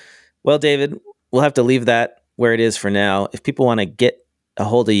that. Well, David, we'll have to leave that where it is for now. If people want to get a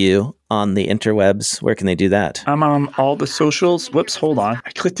hold of you on the interwebs, where can they do that? I'm on all the socials. Whoops, hold on.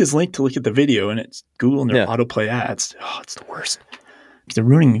 I clicked his link to look at the video, and it's Google and their autoplay ads. Oh, it's the worst. They're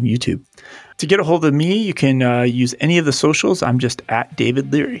ruining YouTube. To get a hold of me, you can use any of the socials. I'm just at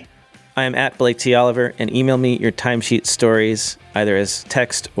David Leary. I am at Blake T. Oliver, and email me your timesheet stories, either as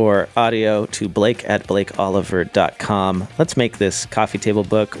text or audio, to blake@blakeoliver.com. Let's make this coffee table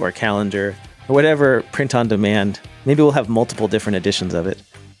book or calendar or whatever print on demand. Maybe we'll have multiple different editions of it,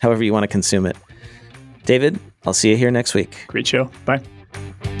 however you want to consume it. David, I'll see you here next week. Great show. Bye.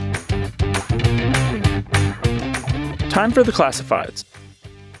 Time for the classifieds.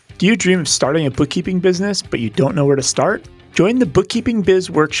 Do you dream of starting a bookkeeping business, but you don't know where to start? Join the Bookkeeping Biz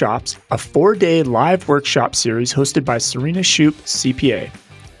Workshops, a 4-day live workshop series hosted by Serena Shoup, CPA.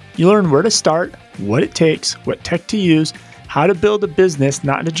 You learn where to start, what it takes, what tech to use, how to build a business,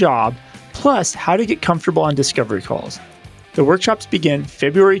 not a job, plus how to get comfortable on discovery calls. The workshops begin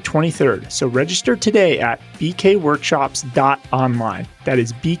February 23rd, so register today at bkworkshops.online. That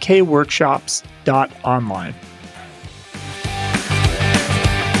is bkworkshops.online.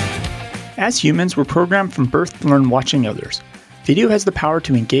 As humans, we're programmed from birth to learn watching others. Video has the power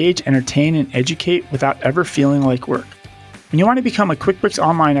to engage, entertain, and educate without ever feeling like work. When you want to become a QuickBooks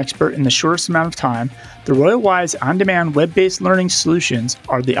Online expert in the shortest amount of time, the Royal Wise on-demand web-based learning solutions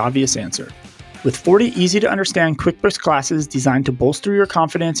are the obvious answer. With 40 easy-to-understand QuickBooks classes designed to bolster your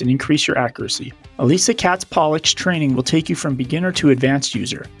confidence and increase your accuracy, Elisa Katz-Pollock's training will take you from beginner to advanced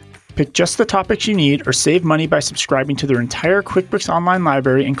user. Pick just the topics you need or save money by subscribing to their entire QuickBooks Online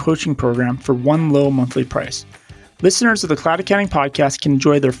library and coaching program for one low monthly price. Listeners of the Cloud Accounting Podcast can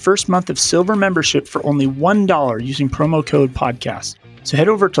enjoy their first month of silver membership for only $1 using promo code podcast. So head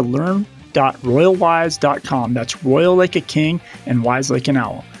over to learn.royalwise.com. That's royal like a king and wise like an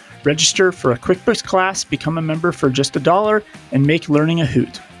owl. Register for a QuickBooks class, become a member for just $1, and make learning a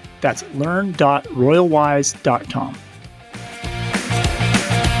hoot. That's learn.royalwise.com.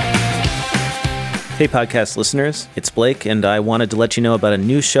 Hey, podcast listeners, it's Blake, and I wanted to let you know about a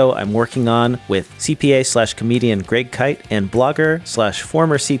new show I'm working on with CPA/comedian Greg Kite and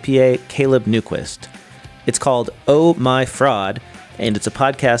blogger/former CPA Caleb Newquist. It's called Oh My Fraud, and it's a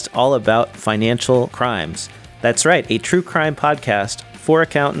podcast all about financial crimes. That's right, a true crime podcast for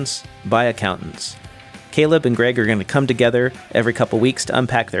accountants by accountants. Caleb and Greg are going to come together every couple weeks to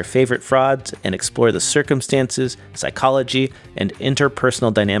unpack their favorite frauds and explore the circumstances, psychology, and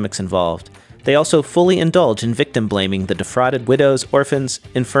interpersonal dynamics involved. They also fully indulge in victim blaming the defrauded widows, orphans,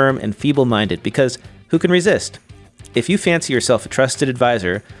 infirm, and feeble-minded, because who can resist? If you fancy yourself a trusted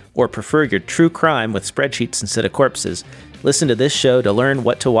advisor or prefer your true crime with spreadsheets instead of corpses, listen to this show to learn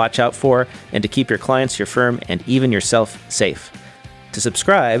what to watch out for and to keep your clients, your firm, and even yourself safe. To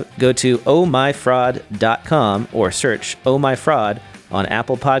subscribe, go to ohmyfraud.com or search Oh My Fraud on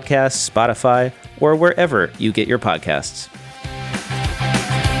Apple Podcasts, Spotify, or wherever you get your podcasts.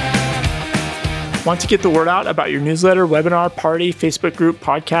 Want to get the word out about your newsletter, webinar, party, Facebook group,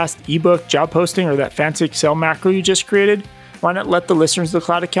 podcast, ebook, job posting, or that fancy Excel macro you just created? Why not let the listeners of the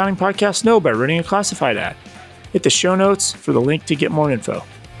Cloud Accounting Podcast know by running a classified ad? Hit the show notes for the link to get more info.